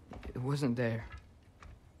 It wasn't there.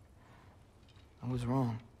 I was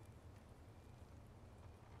wrong.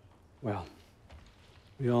 Well,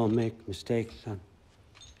 we all make mistakes, son.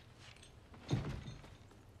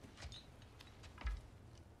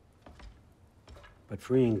 But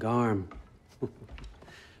freeing Garm,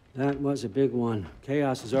 That was a big one.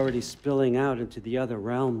 Chaos is already spilling out into the other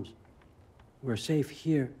realms. We're safe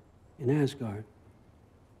here in Asgard.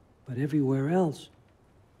 But everywhere else...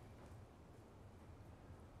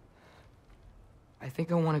 I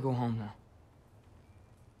think I want to go home now.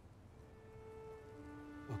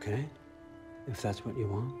 Okay, if that's what you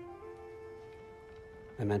want.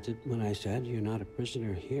 I meant it when I said you're not a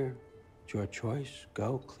prisoner here. It's your choice.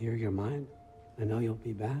 Go, clear your mind. I know you'll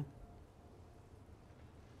be back.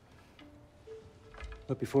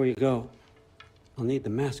 But before you go, I'll need the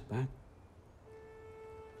mask back.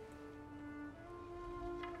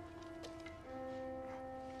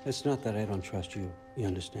 It's not that I don't trust you, you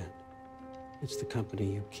understand? It's the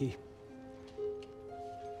company you keep.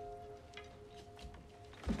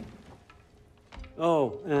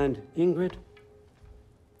 Oh, and Ingrid?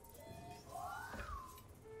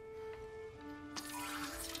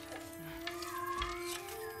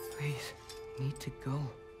 Please, I need to go.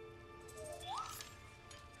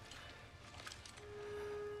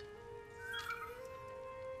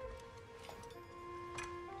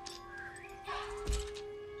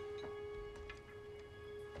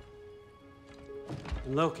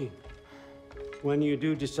 Loki, when you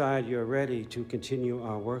do decide you're ready to continue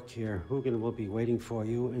our work here, Hugin will be waiting for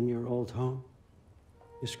you in your old home.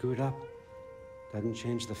 You screwed up. Doesn't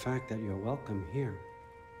change the fact that you're welcome here.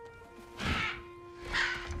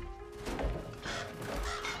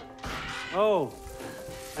 Oh,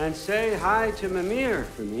 and say hi to Mimir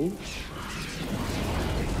for me.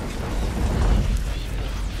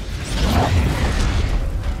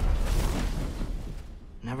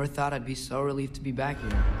 Never thought I'd be so relieved to be back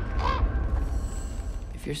here.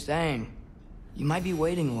 If you're staying, you might be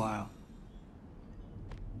waiting a while.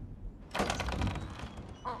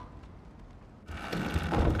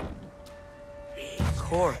 Of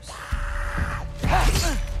course.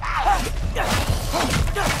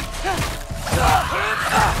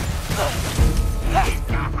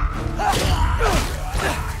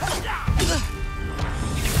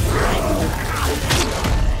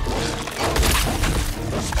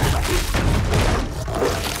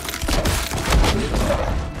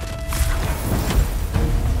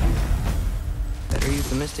 Better use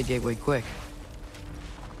the Mystic Gateway quick.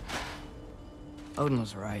 Odin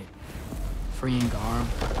was right. Freeing Garm.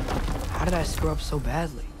 How did I screw up so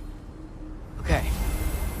badly? Okay,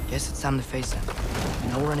 guess it's time to face him.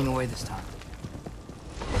 No running away this time.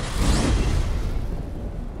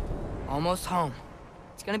 Almost home.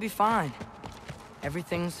 It's gonna be fine.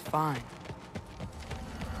 Everything's fine.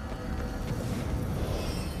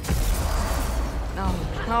 No,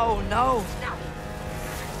 no, no!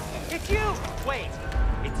 It's you! Wait,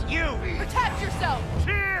 it's you! Protect yourself!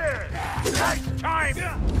 Cheers! Next time!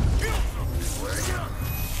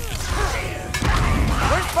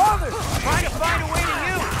 Where's Father? Trying to find a way to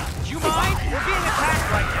you! Do you mind? We're being attacked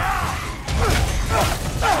right now!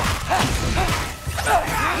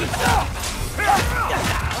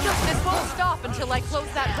 This won't stop until I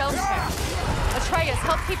close that realm pair. Atreus,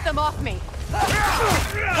 help keep them off me.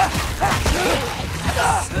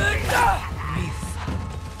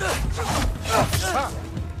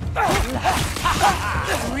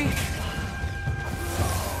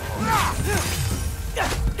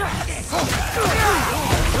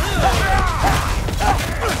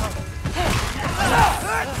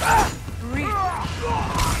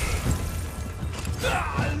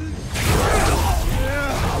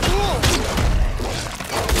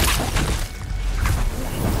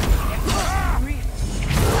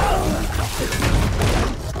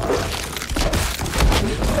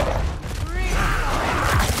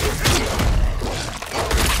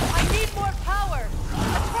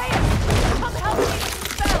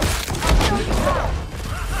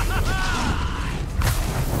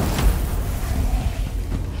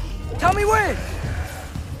 Tell me when!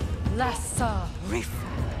 Lassa Rifa.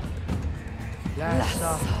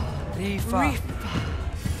 Lassa Rifa.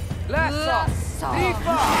 Lassa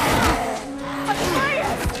Rifa.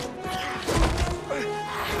 Atreus!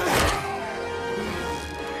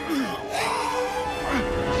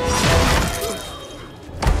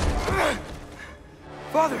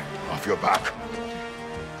 Father! Off your back.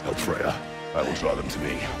 Help Freya. I will draw them to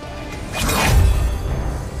me.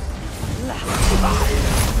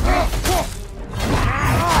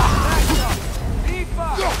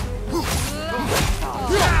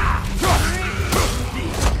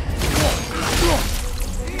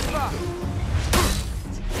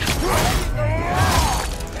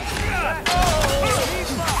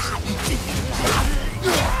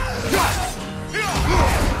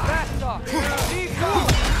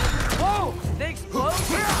 Whoa! They explode?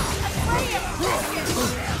 Atreus!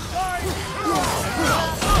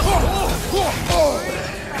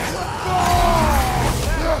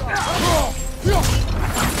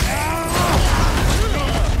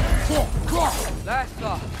 Last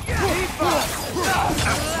off.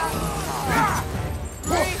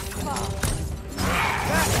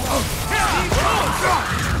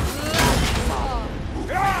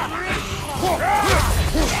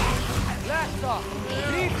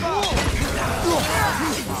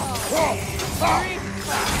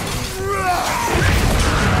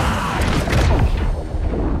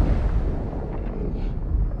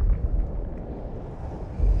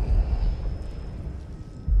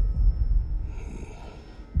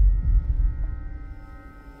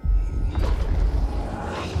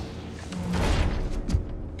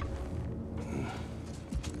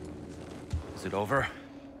 Is it over?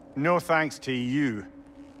 No thanks to you.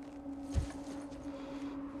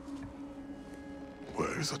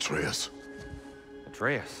 Where is Atreus?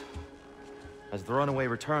 Atreus? Has the runaway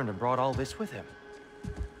returned and brought all this with him?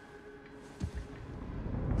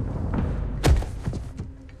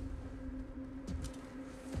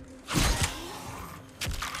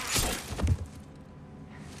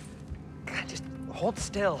 God, just hold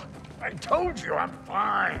still. I told you I'm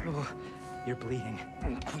fine. Ooh, you're bleeding.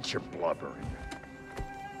 Quit your blubbering.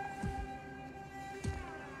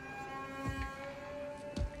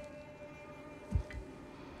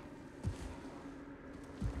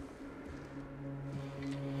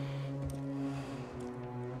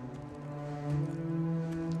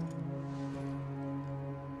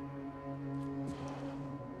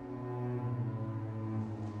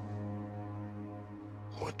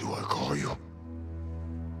 What do I call you?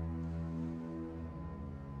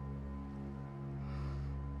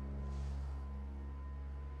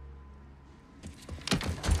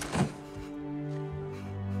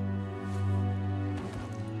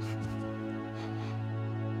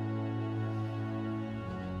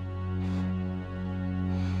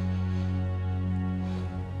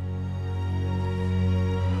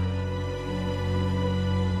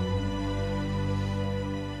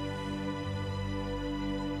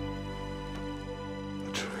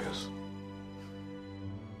 Atreus.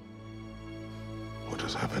 What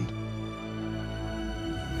has happened?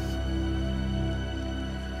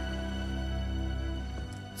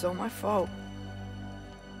 It's all my fault.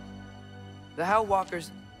 The Hellwalkers...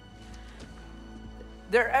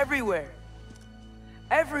 they're everywhere.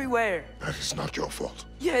 Everywhere. That is not your fault.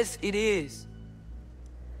 Yes, it is.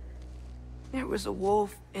 There was a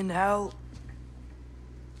wolf in hell.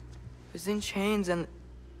 He was in chains and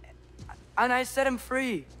I set him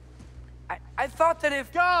free. I thought that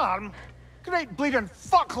if... Garm? Great bleeding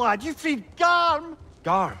fuck, lad. You freed Garm?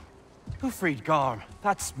 Garm? Who freed Garm?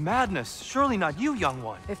 That's madness. Surely not you, young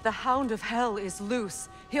one. If the Hound of Hell is loose,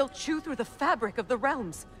 he'll chew through the fabric of the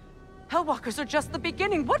realms. Hellwalkers are just the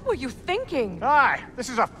beginning. What were you thinking? Aye, this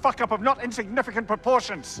is a fuck-up of not insignificant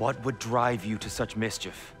proportions. What would drive you to such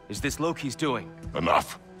mischief? Is this Loki's doing?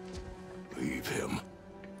 Enough. Leave him.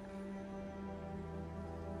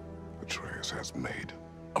 Atreus has made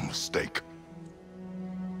a mistake.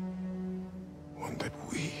 One that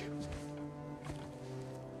we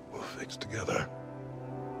will fix together.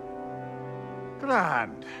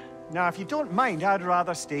 Grand. Now, if you don't mind, I'd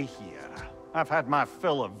rather stay here. I've had my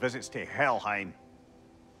fill of visits to Helheim.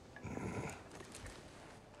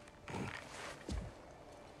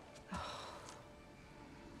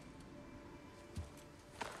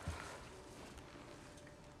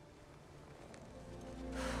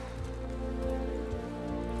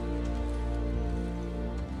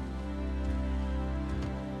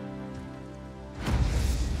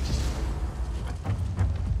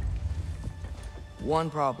 One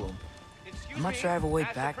problem. I'm not sure I have a way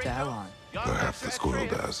back to Elon. Perhaps the squirrel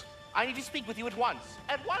does. I need to speak with you at once.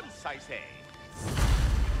 At once, I say.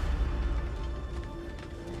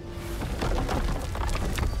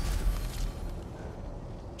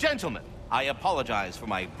 Gentlemen, I apologize for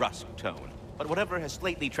my brusque tone, but whatever has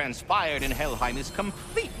lately transpired in Helheim is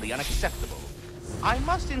completely unacceptable. I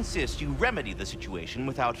must insist you remedy the situation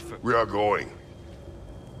without We are going.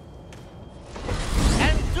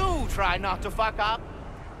 And do try not to fuck up.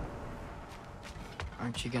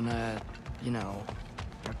 Aren't you gonna, you know,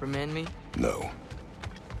 reprimand me? No.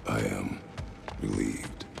 I am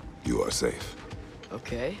relieved. You are safe.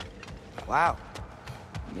 Okay. Wow.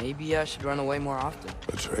 Maybe I should run away more often.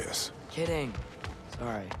 Atreus. Kidding.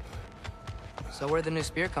 Sorry. So where'd the new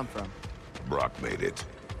spear come from? Brock made it.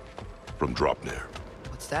 From Dropnir.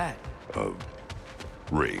 What's that? A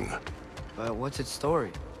ring. But what's its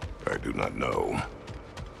story? I do not know.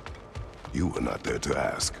 You were not there to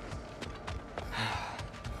ask.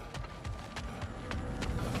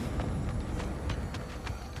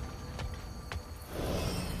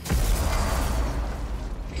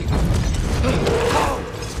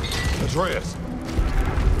 Atreus!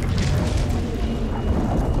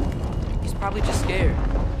 probably just scared.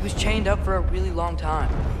 He was chained up for a really long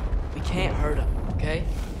time. We can't hurt him, okay?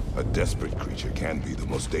 A desperate creature can be the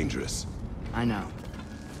most dangerous. I know.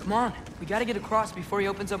 Come on, we gotta get across before he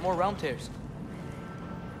opens up more realm tears.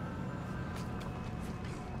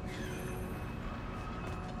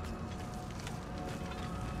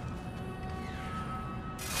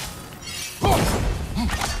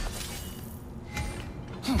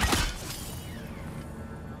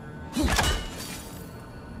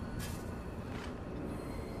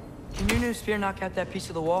 Can your new spear knock out that piece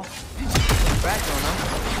of the wall? Fragile, no?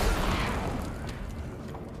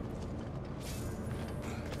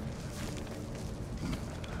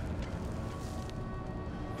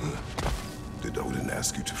 Did Odin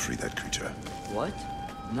ask you to free that creature? What?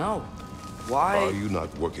 No. Why? Are you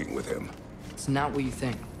not working with him? It's not what you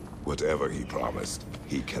think. Whatever he promised,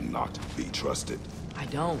 he cannot be trusted. I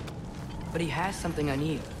don't. But he has something I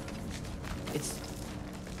need. It's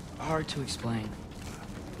hard to explain.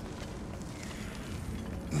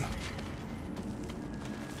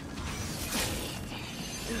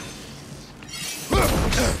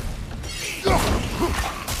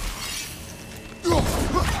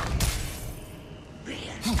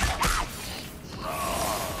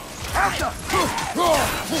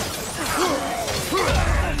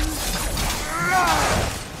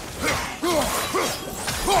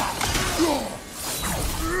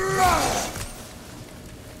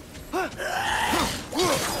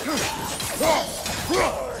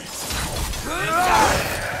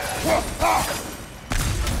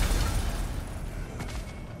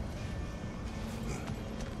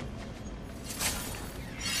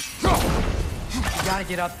 You gotta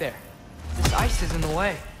get up there. This ice is in the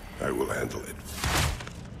way. I will handle it.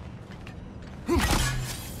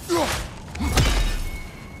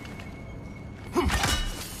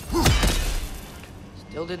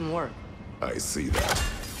 Still didn't work. I see that.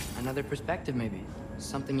 Another perspective, maybe.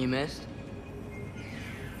 Something you missed?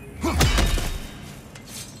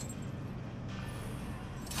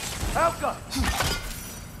 Helga!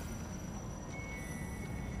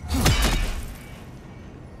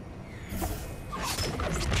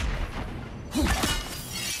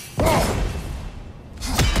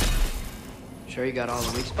 Sure you got all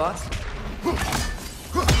the weak spots?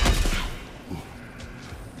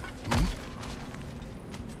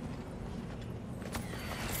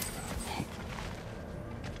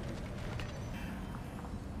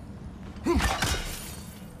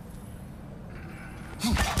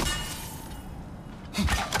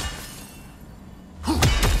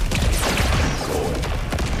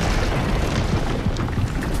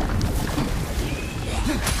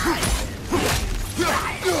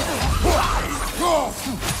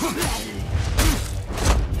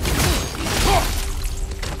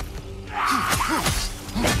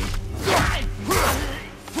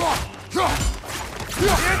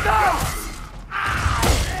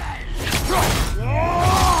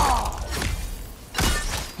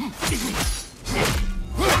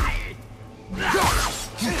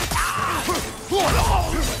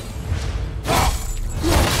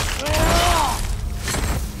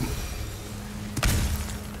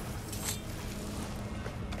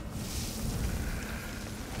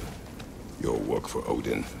 Your work for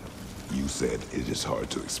Odin. You said it is hard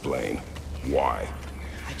to explain. Why?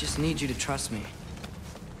 I just need you to trust me.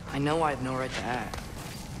 I know I have no right to act.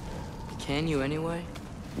 Can you anyway?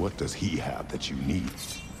 What does he have that you need?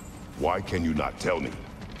 Why can you not tell me?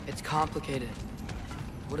 It's complicated.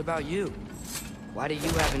 What about you? Why do you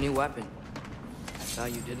have a new weapon? I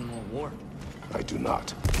thought you didn't want war. I do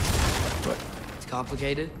not. But it's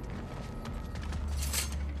complicated.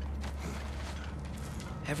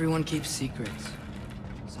 Everyone keeps secrets.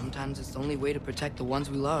 Sometimes it's the only way to protect the ones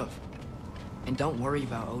we love. And don't worry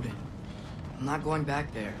about Odin. I'm not going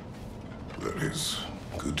back there. that is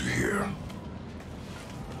good to hear.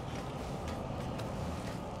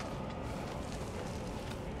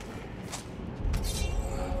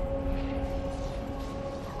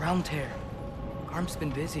 Realm tear. Garm's been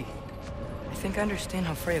busy. I think I understand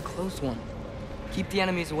how Freya closed one. Keep the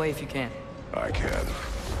enemies away if you can. I can.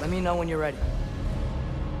 Let me know when you're ready.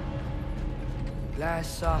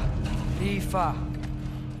 Lassa, Lifa.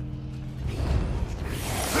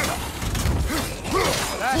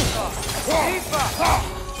 Lassa, Lifa.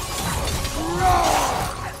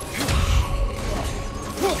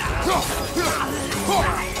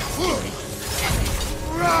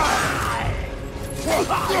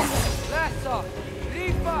 Lassa,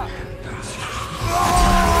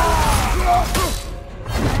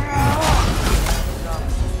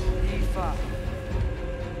 Lifa.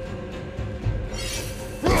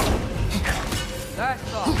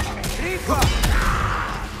 That's all. Rifa!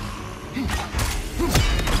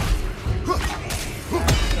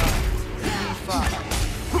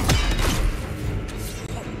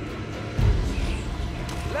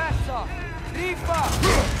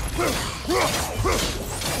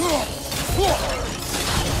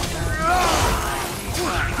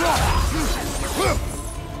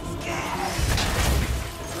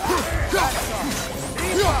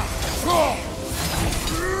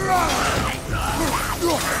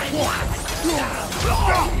 We'll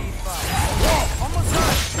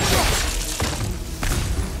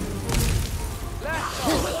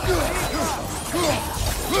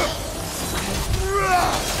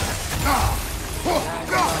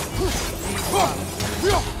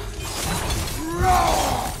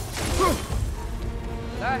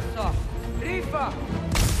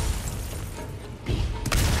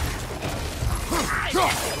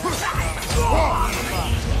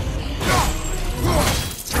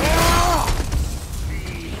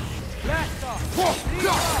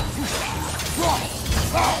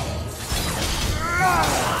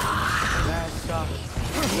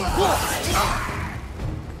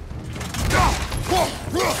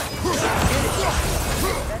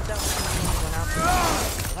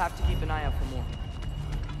have to keep an eye out for more.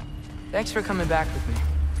 Thanks for coming back with me.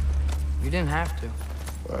 You didn't have to.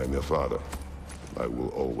 I am your father. I will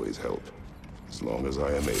always help, as long as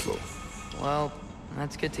I am able. Well,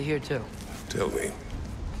 that's good to hear, too. Tell me,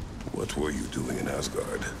 what were you doing in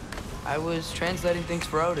Asgard? I was translating things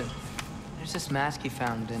for Odin. There's this mask he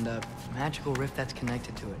found, and a magical rift that's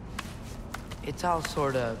connected to it. It's all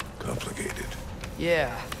sorta... complicated.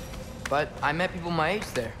 Yeah, but I met people my age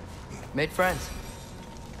there. Made friends.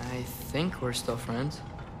 I think we're still friends.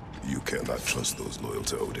 You cannot trust those loyal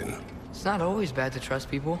to Odin. It's not always bad to trust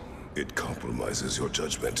people. It compromises your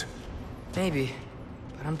judgment. Maybe,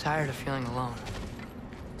 but I'm tired of feeling alone.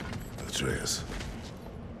 Atreus,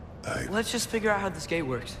 Let's just figure out how this gate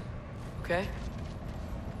works, okay?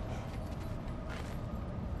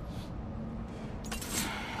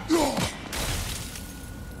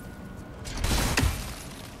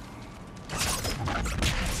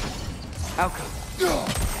 Outcome.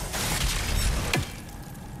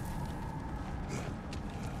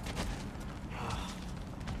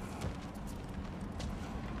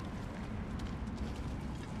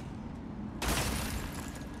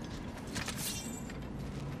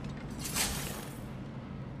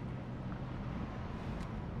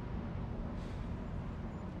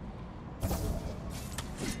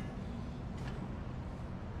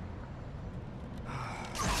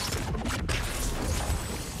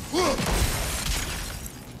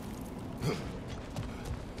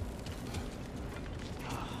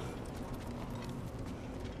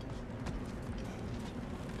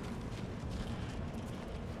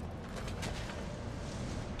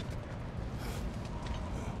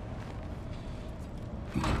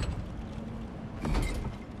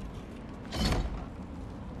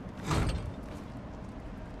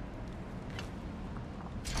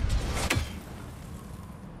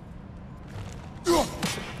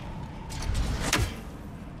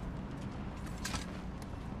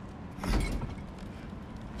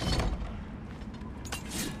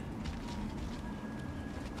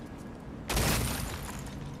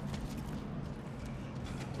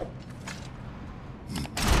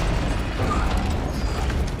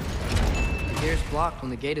 Blocked when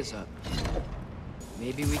the gate is up.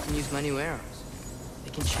 Maybe we can use my new arrows.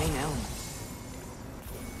 They can chain elements.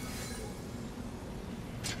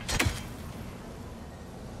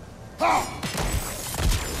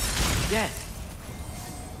 Yeah.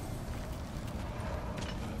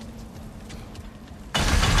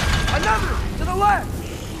 Another! To the left!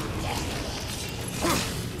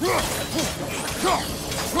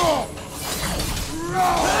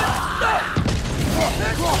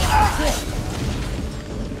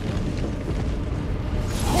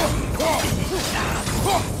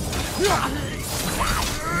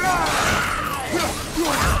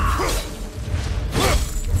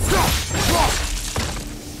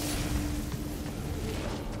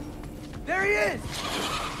 There he is!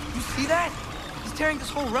 You see that? He's tearing this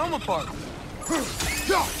whole realm apart.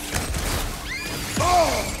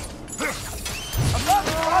 Above,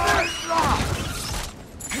 brother!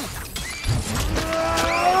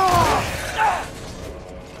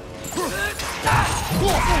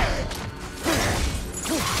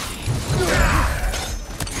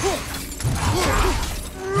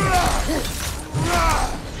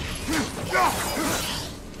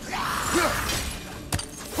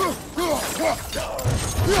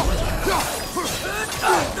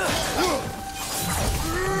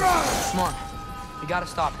 Come on. We gotta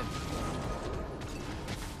stop him.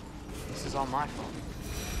 This is all my fault.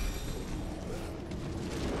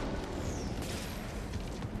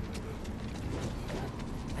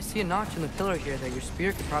 I see a notch in the pillar here that your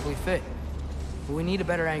spear could probably fit. But we need a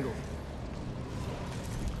better angle.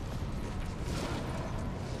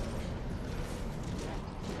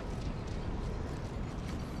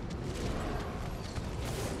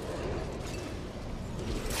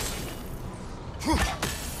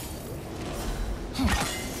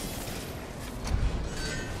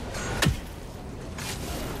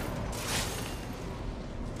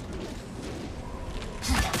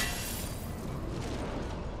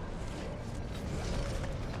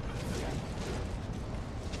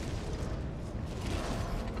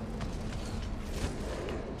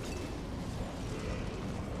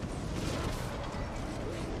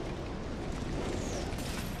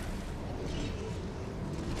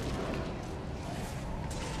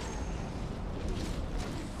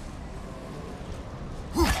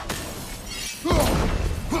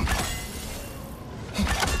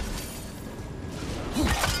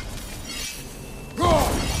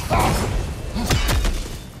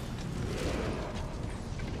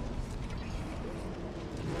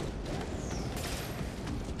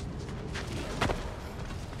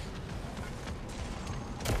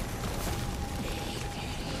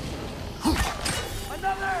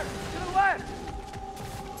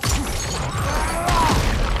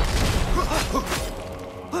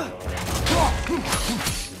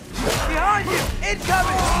 Behind you!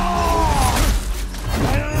 Incoming!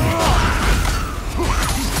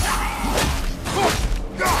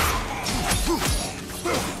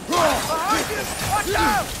 Behind you! Watch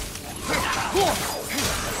out!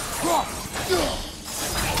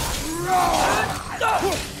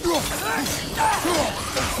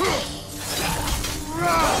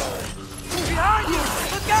 Behind you!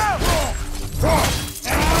 Look out!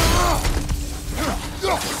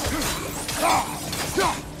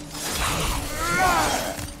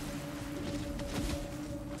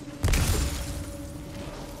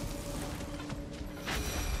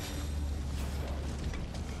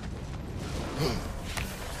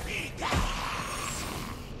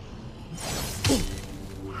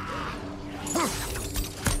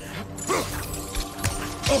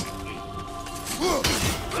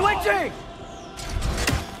 Switching!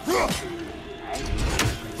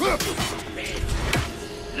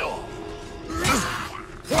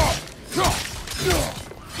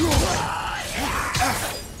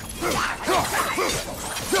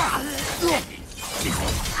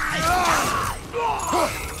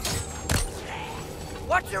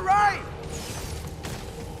 Watch your right!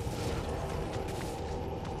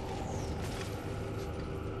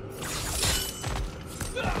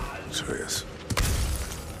 Atreus,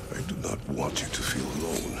 I do not want you to feel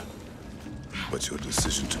alone. But your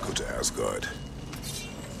decision to go to Asgard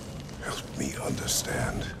helped me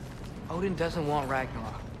understand. Odin doesn't want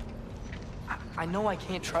Ragnarok. I know I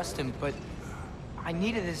can't trust him, but I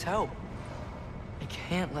needed his help. I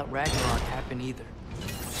can't let Ragnarok happen either.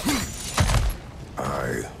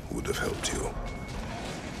 I would have helped you.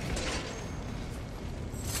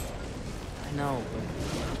 I know,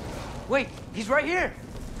 but... Wait, he's right here!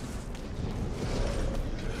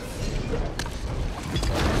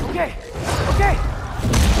 Okay, okay!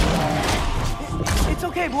 It's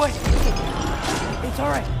okay, boy. It's all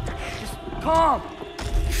right. Just calm.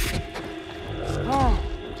 Calm.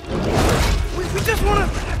 We just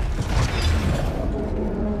want to...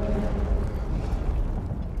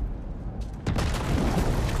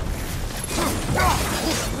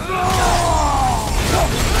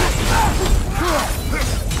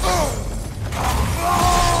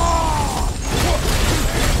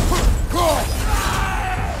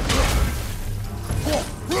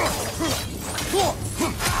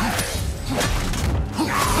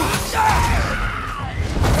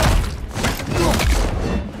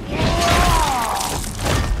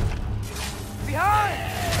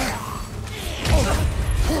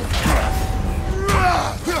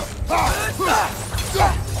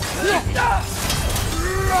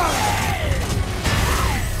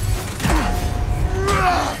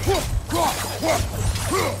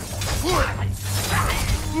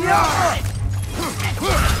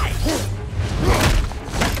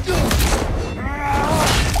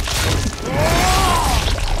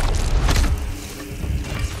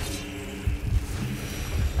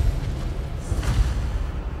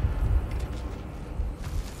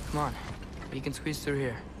 Come on, you can squeeze through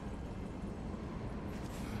here.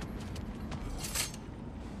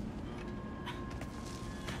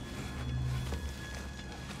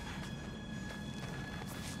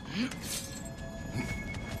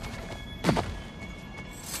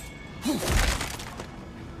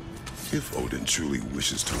 If Odin truly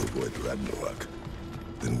wishes to avoid Ragnarok,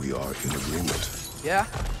 then we are in agreement. Yeah?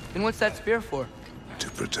 Then what's that spear for? To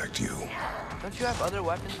protect you. Don't you have other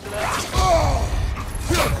weapons for that?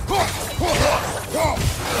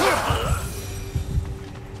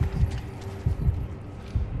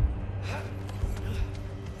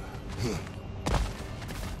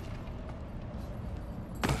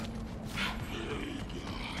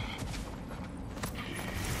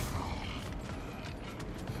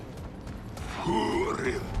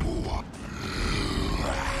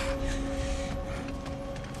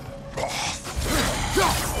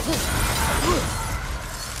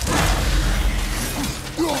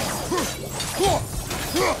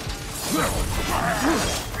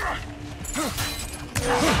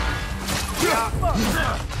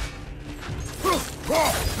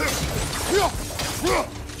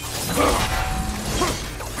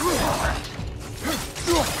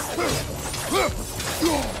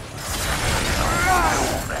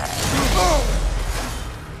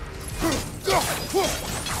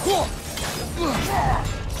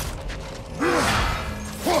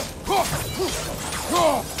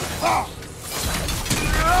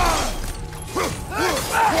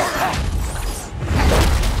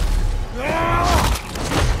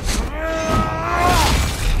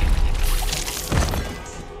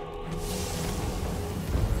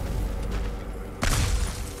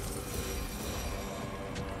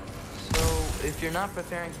 if you're not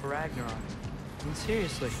preparing for Ragnarok, I mean,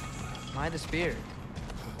 seriously, am I the spear?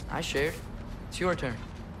 I shared. It's your turn.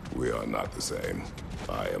 We are not the same.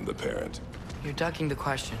 I am the parent. You're ducking the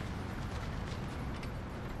question.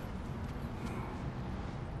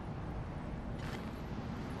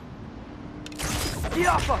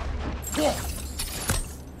 Yaffa!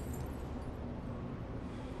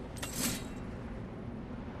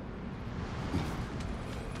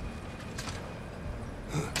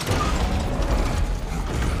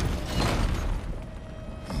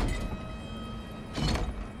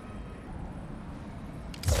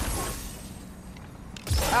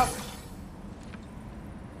 Out!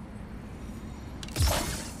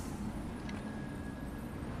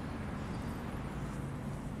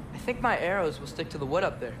 I think my arrows will stick to the wood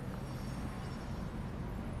up there.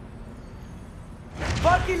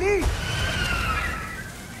 Bucky Lee!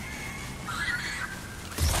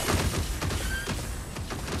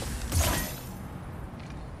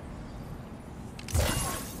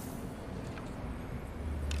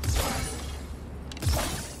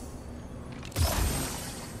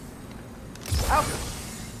 Out!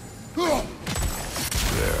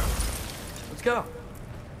 There. Let's go.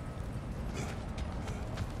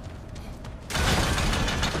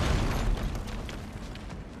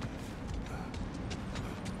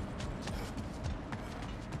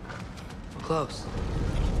 We're close.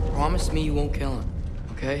 Promise me you won't kill him,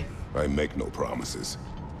 okay? I make no promises,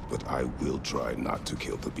 but I will try not to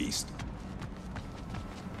kill the beast.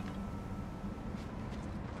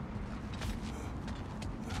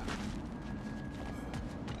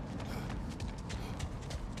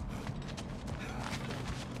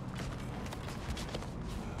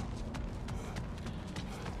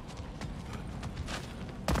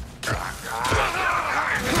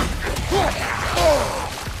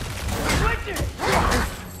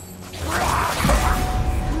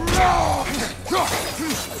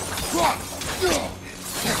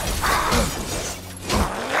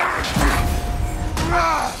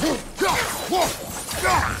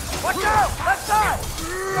 Watch out! Left side!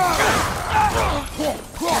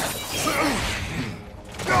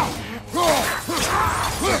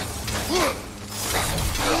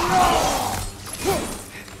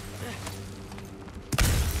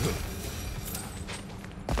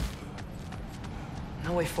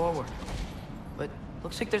 No way forward. But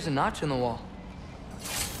looks like there's a notch in the wall.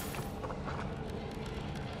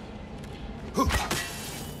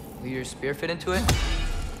 Will your spear fit into it?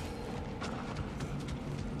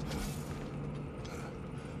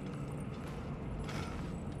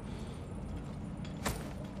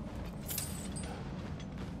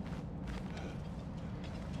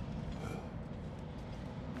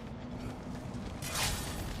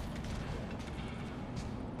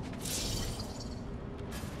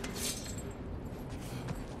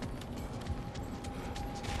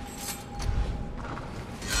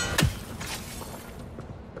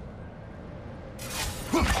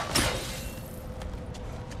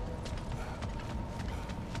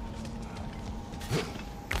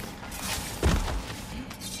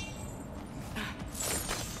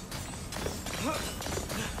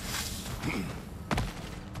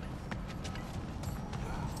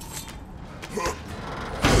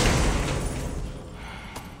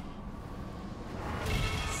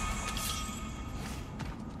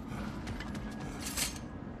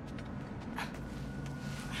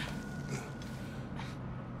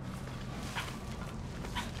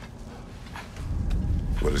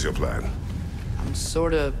 What is your plan? I'm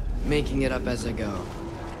sort of making it up as I go.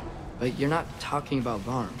 But you're not talking about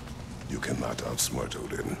Varm. You cannot outsmart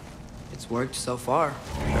Odin. It's worked so far.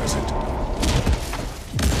 Has it?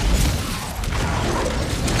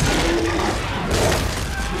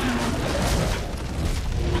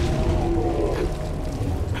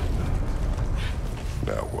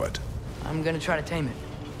 Now what? I'm gonna try to tame it.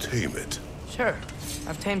 Tame it? Sure.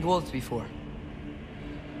 I've tamed wolves before.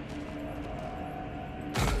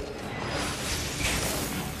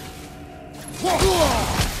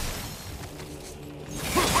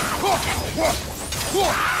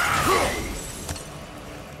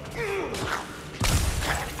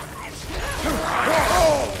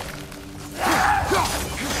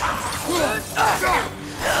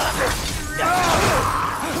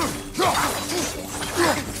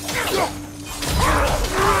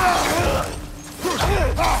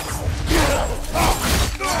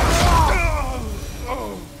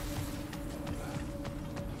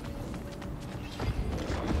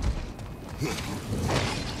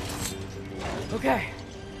 Okay,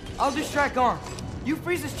 I'll distract Arm. You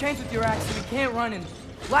freeze his chains with your axe so he can't run and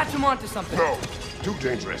latch him onto something. No, too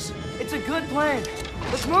dangerous. It's a good plan.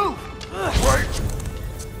 Let's move. Wait!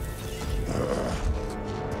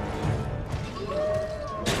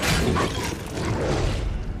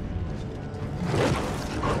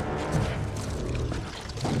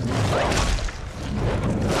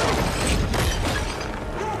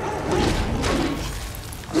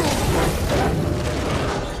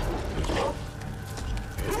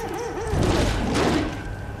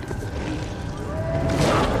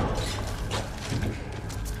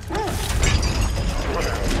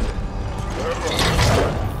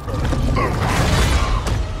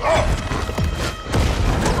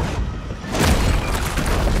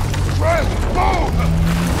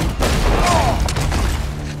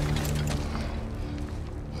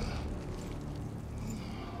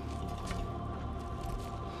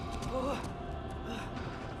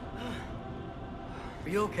 Are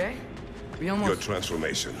you okay? We almost... Your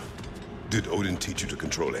transformation. Did Odin teach you to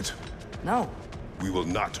control it? No. We will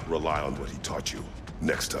not rely on what he taught you.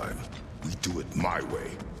 Next time, we do it my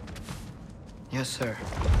way. Yes, sir.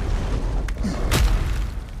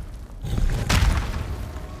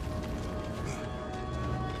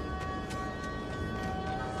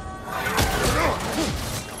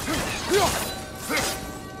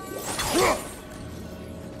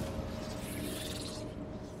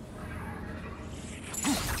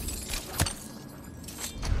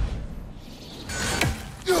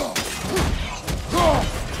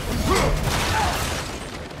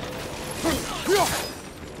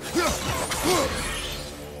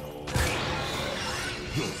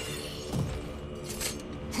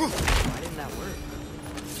 Why didn't that work?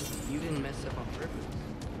 You didn't mess up on purpose,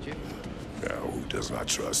 did you? Now, who does not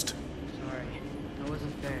trust? Sorry, that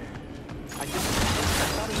wasn't fair. I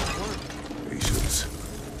thought it would work. Patience.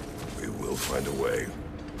 We will find a way.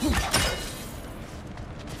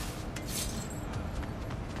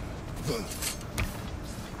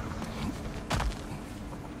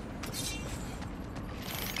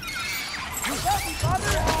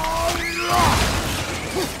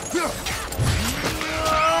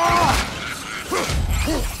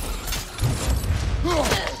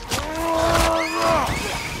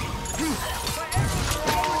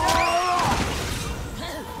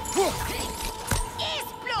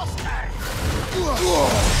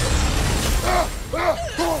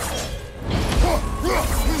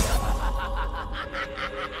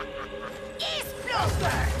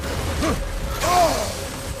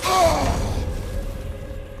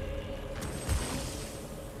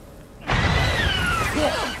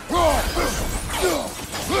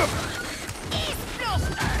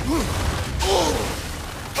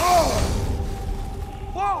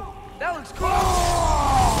 Whoa! That looks cool!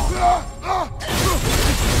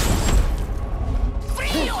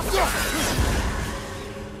 Free yourself!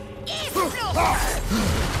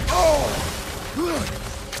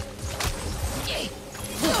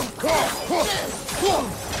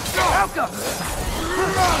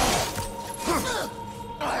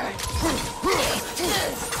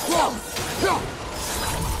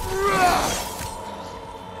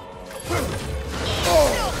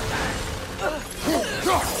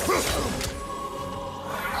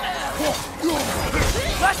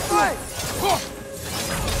 Let's fight!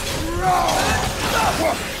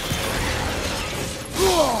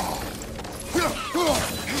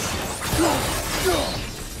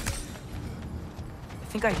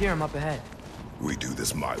 I think I hear him up ahead. We do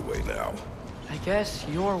this my way now. I guess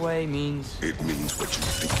your way means... It means what you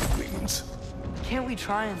think it means. Can't we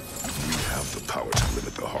try and... We have the power to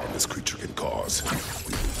limit the harm this creature can cause. We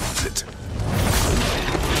will use it.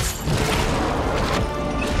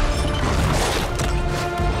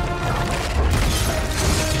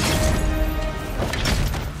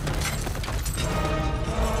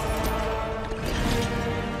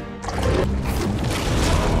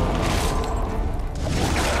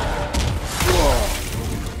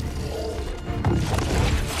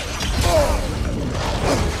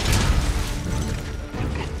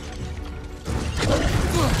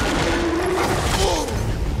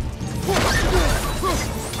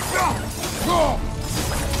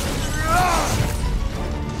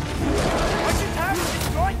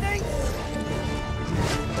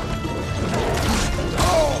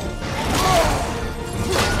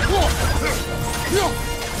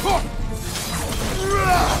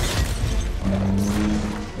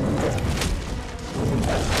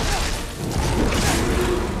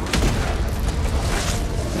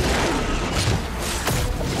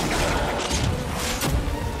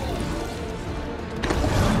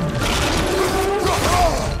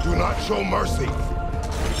 Do not show mercy.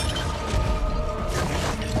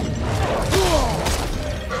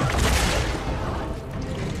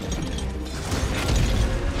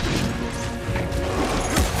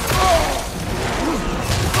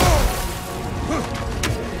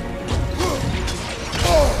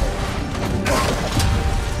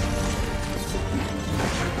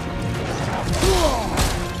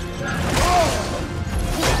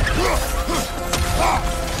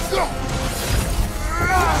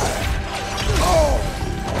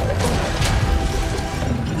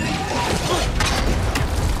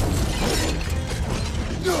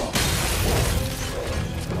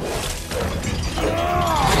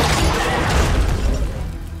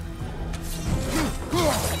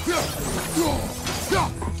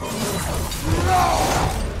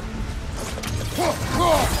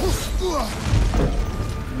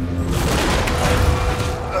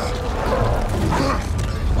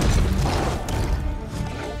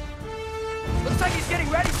 Looks like he's getting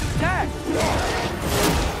ready to attack!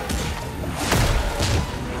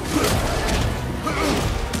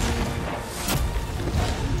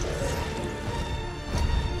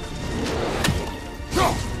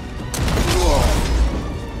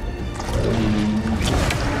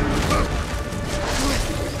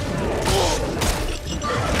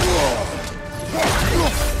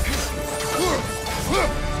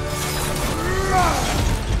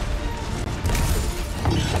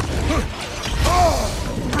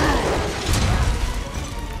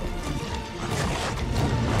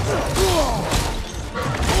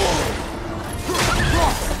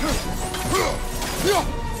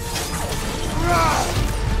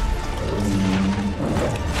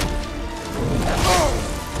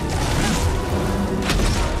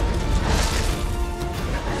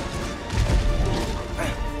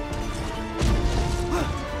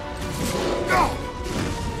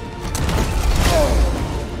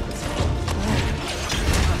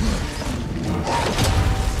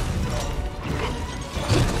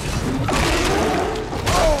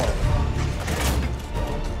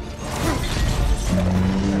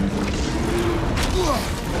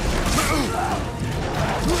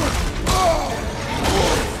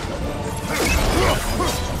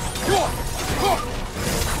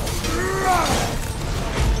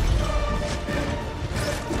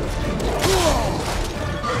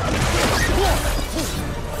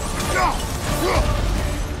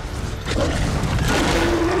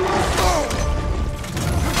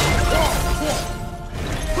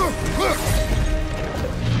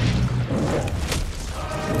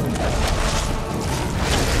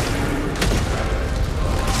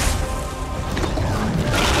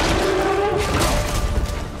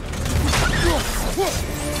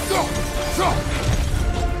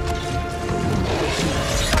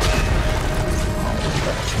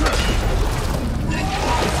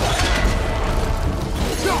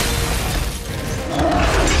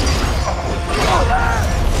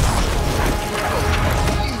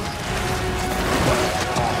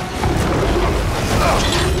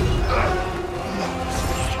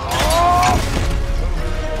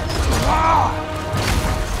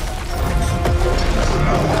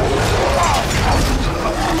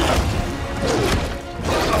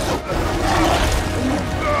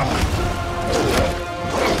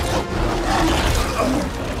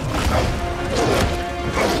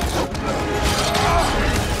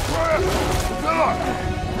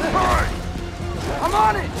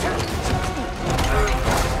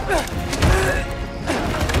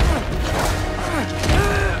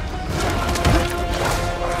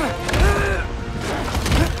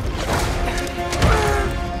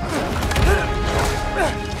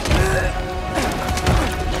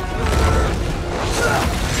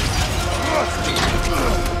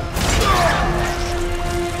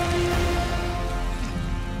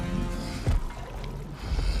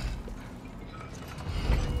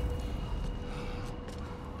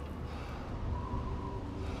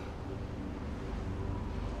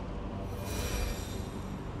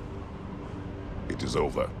 It is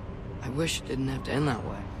over. I wish it didn't have to end that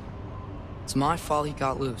way. It's my fault he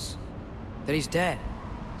got loose. That he's dead.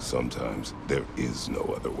 Sometimes there is no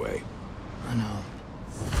other way. I know.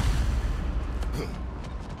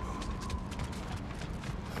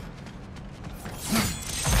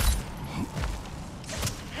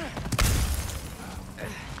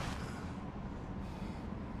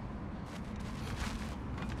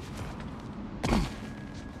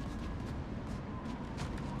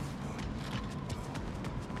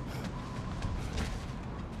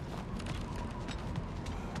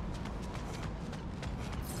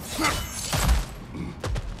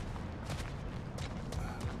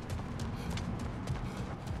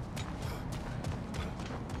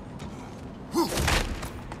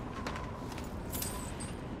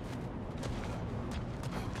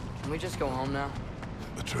 Can we just go home now?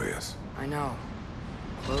 Atreus. I know.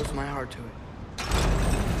 Close my heart to it.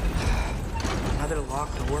 Either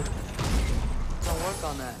locked or work. Don't work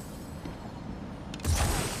on that.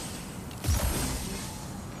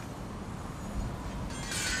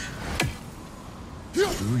 Do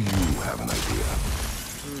you have an idea?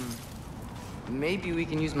 Maybe we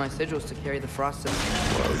can use my sigils to carry the frost in.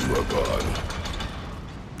 While you are gone,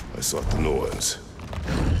 I sought the Norns.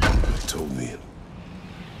 They told me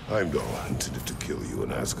Heimdall intended to kill you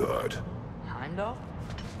in Asgard. Heimdall?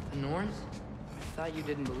 The Norns? I thought you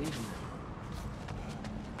didn't believe in them.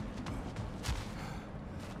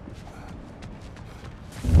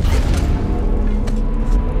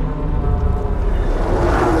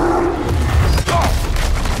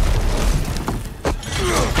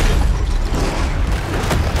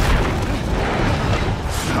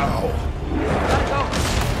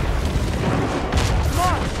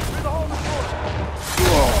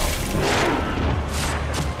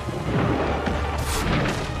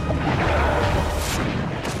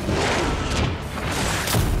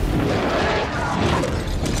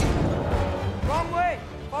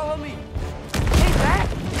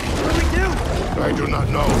 I do not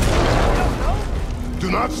know. You don't know?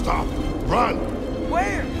 Do not stop. Run!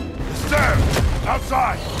 Where? The stairs!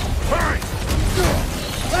 Outside! Hurry!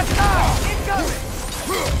 Let's go! Incoming!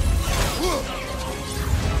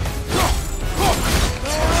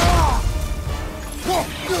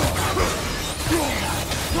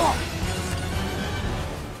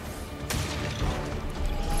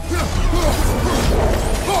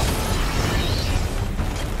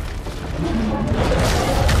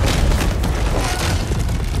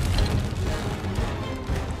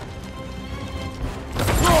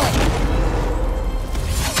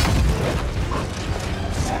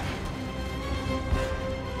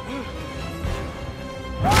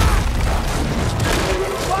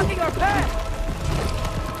 Blocking our path!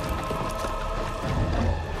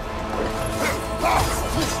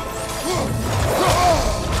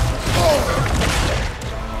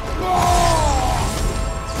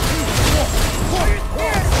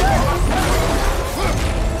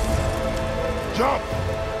 Jump!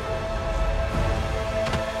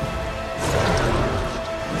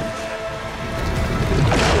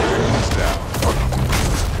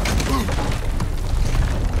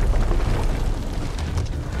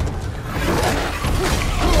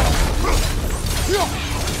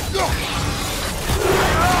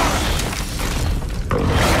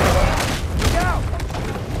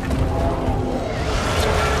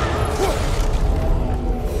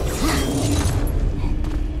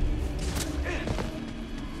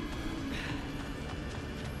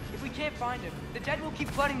 If we can't find him, the dead will keep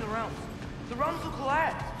flooding the realms. The realms will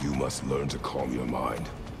collapse. You must learn to calm your mind.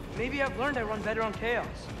 Maybe I've learned I run better on chaos.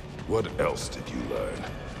 What else did you learn?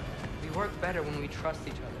 We work better when we trust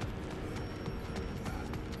each other.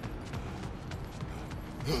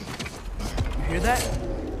 You hear that?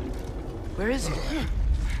 Where is he?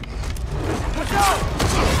 Watch out!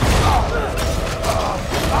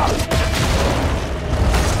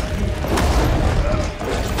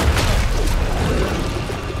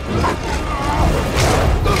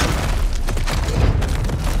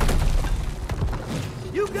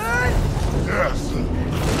 You good? Yes!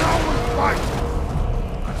 Now we fight!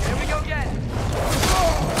 Here we go again.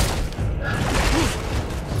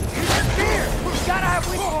 Use your spear! You gotta have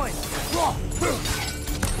weak points!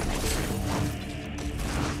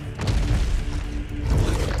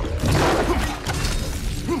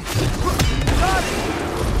 Got it!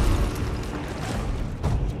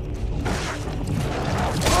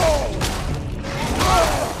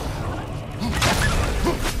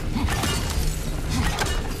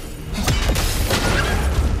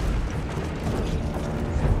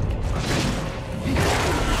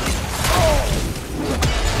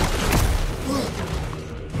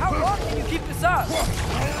 How long can you keep this up?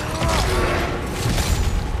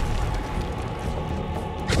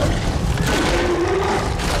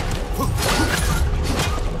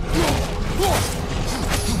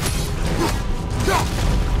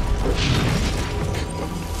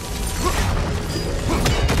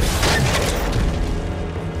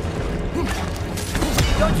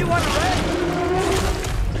 Don't you want to rest?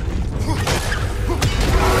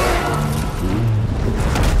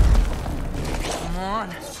 Come on,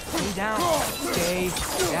 stay down. Stay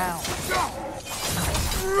down.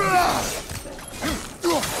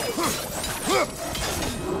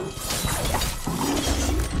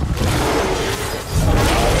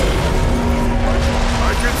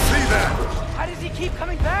 I can see that! How does he keep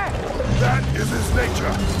coming back? That is his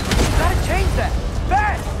nature! You gotta change that!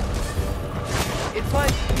 Fast! It's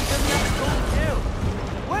like he doesn't have a soul to do.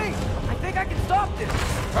 Wait! I think I can stop this!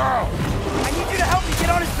 How? I need you to help me get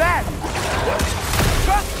on his back!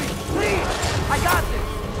 Trust me, please! I got this!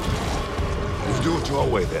 You do it your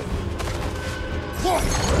way then.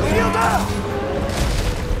 Shield up!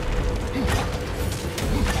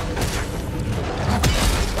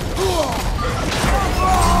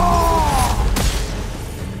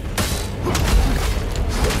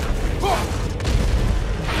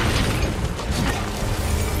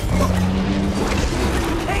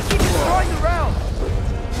 Can't keep destroying the realm!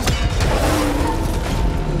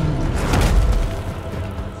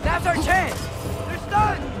 Now's our chance! They're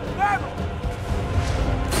stunned! Grab them!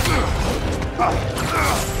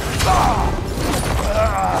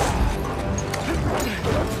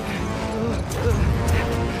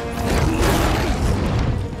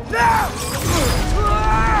 No!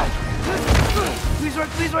 Please work,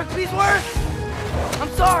 please work, please work! I'm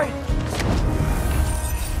sorry!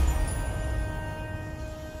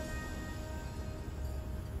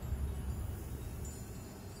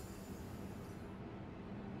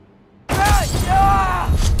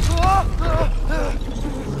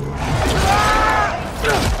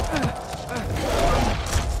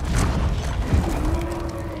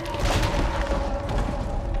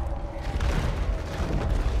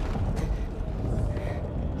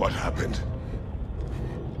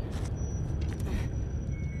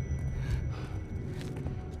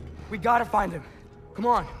 We gotta find him. Come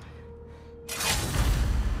on.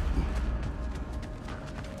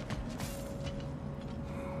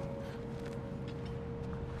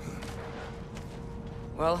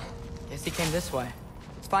 Well, guess he came this way.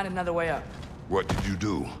 Let's find another way up. What did you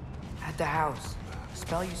do? At the house. The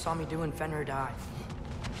spell you saw me do when Fenrir died.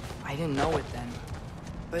 I didn't know it then.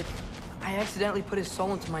 But I accidentally put his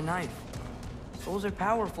soul into my knife. Souls are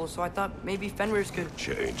powerful, so I thought maybe Fenrir's could...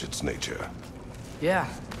 Change its nature. Yeah.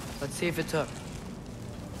 Let's see if it took.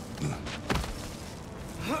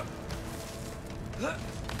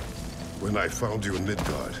 When I found you in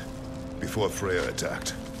Midgard, before Freya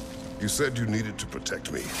attacked, you said you needed to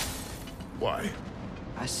protect me. Why?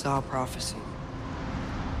 I saw a prophecy.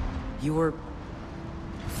 You were...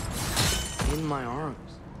 in my arms.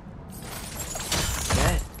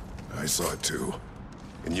 Dead. I saw it too.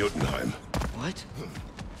 In Jotunheim. What?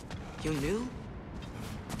 You knew?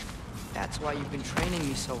 That's why you've been training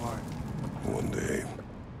me so hard. One day,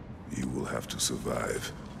 you will have to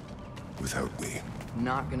survive without me.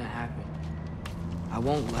 Not gonna happen. I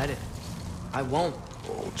won't let it. I won't.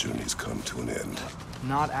 All journeys come to an end.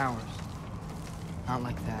 Not ours. Not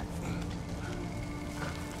like that.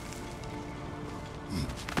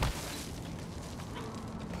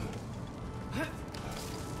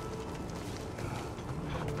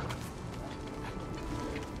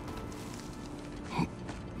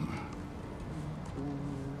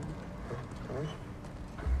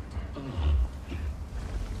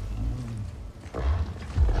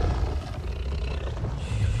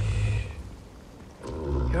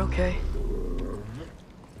 You're okay.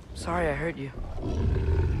 Sorry I hurt you.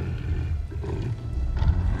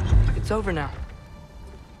 It's over now.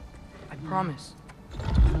 I promise.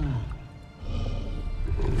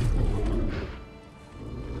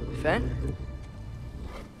 Fen?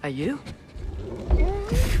 That you?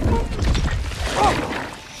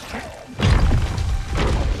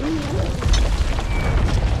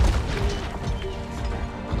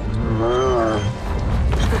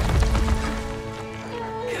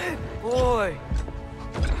 Good boy.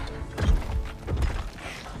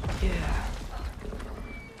 Yeah.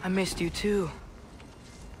 I missed you too.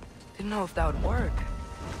 Didn't know if that would work.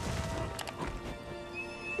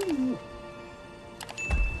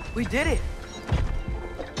 We did it!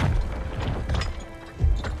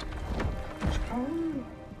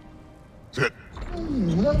 Sit.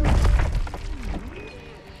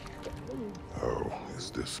 How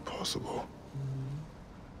is this possible?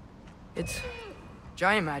 It's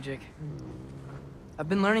giant magic. I've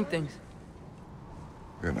been learning things.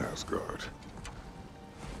 In Asgard.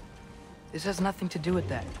 This has nothing to do with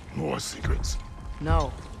that. More secrets.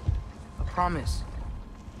 No. A promise.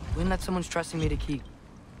 One that someone's trusting me to keep.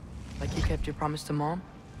 Like you kept your promise to Mom?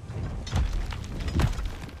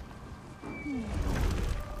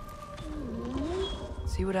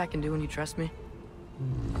 See what I can do when you trust me?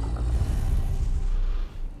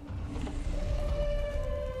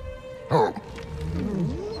 Oh.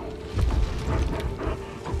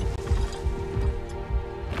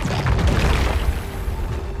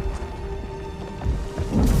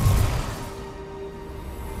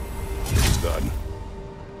 It's done.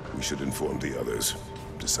 We should inform the others.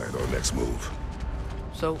 Decide our next move.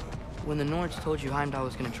 So, when the Nords told you Heimdall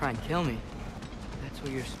was gonna try and kill me, that's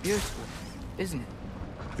what your spear's for, isn't it?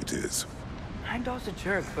 It is. Heimdall's a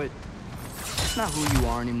jerk, but that's not who you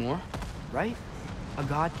are anymore, right? A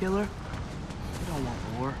god killer? You don't want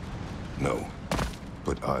war. No,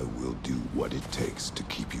 but I will do what it takes to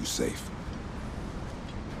keep you safe.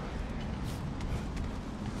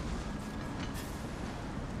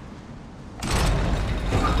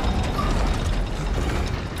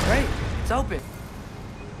 Great, it's open.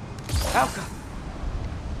 Alka!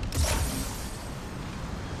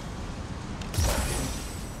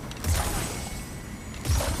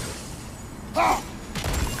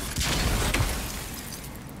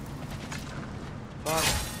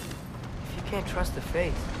 Father, if you can't trust the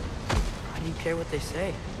faith, why do you care what they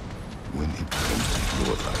say? When it comes to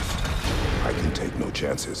your life, I can take no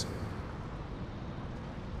chances.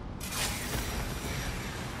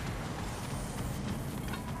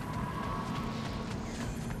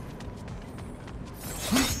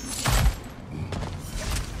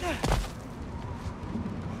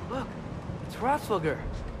 Look, it's Hrothgar.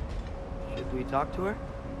 Should we talk to her?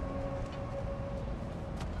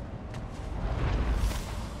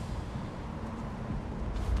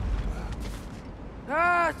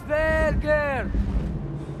 Asperger!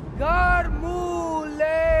 Garmulesa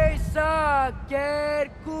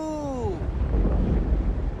Kerku!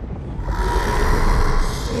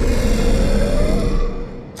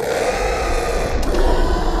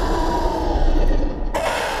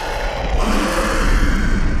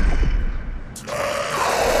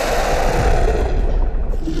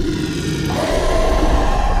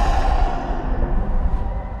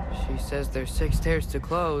 there's 6 stairs to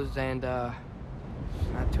close and,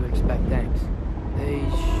 not to expect thanks. They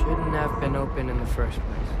shouldn't have been open in the first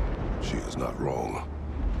place. She is not wrong.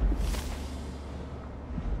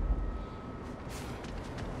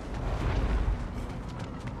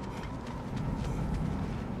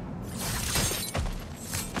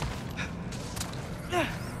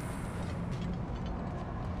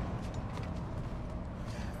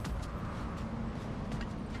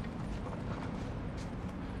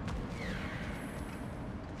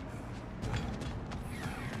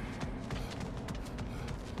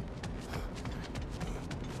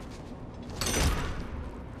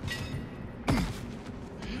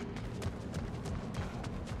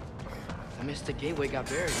 I missed the gateway got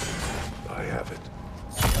buried. I have it.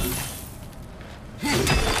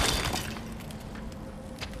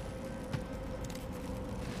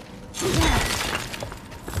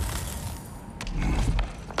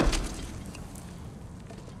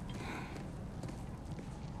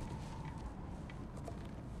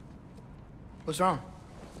 What's wrong?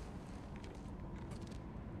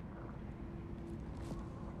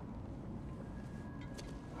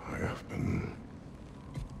 I have been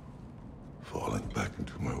falling back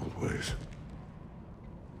into my old ways.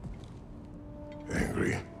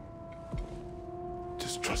 Angry.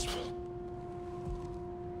 Distrustful.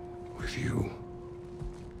 With you.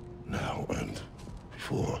 Now and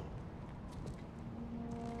before.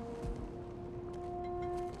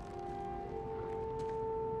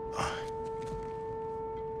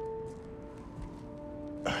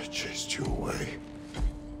 I chased you away.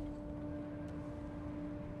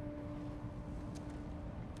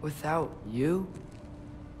 Without you,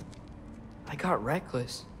 I got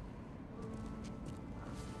reckless.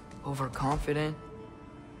 Overconfident.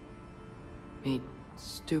 Made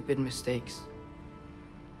stupid mistakes.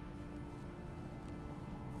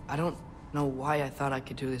 I don't know why I thought I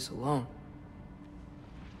could do this alone.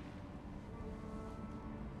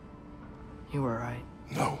 You were right.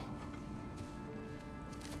 No.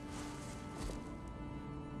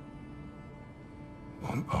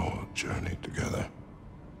 On our journey together,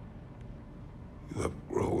 you have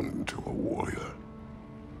grown into a warrior,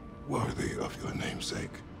 worthy of your namesake.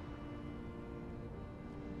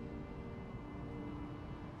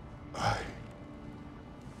 I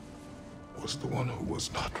was the one who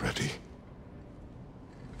was not ready.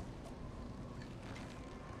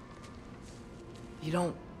 You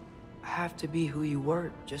don't have to be who you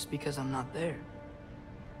were just because I'm not there.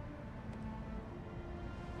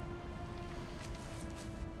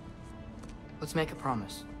 Let's make a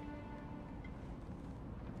promise.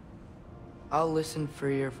 I'll listen for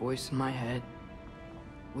your voice in my head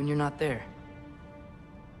when you're not there,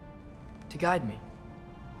 to guide me.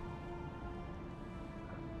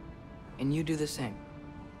 And you do the same.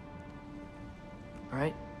 All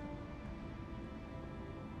right?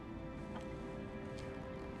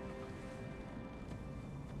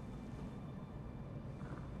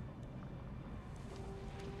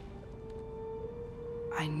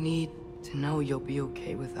 I need to know you'll be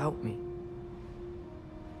okay without me.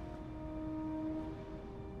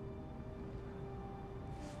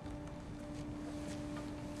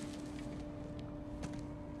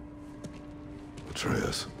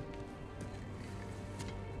 Atreus.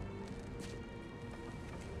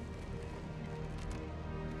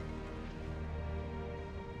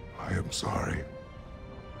 I am sorry.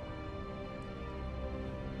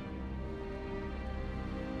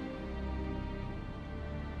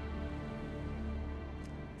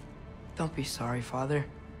 Don't be sorry, Father.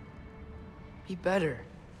 Be better.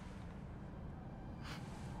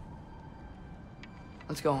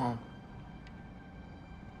 Let's go home.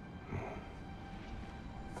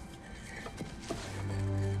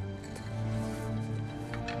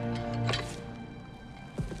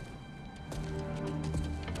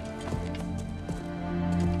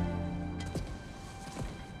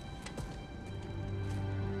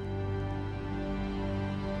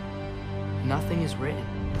 Nothing is written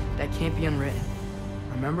that can't be unwritten.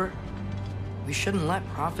 Remember? We shouldn't let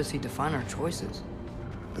prophecy define our choices.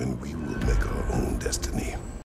 Then we will make our own destiny.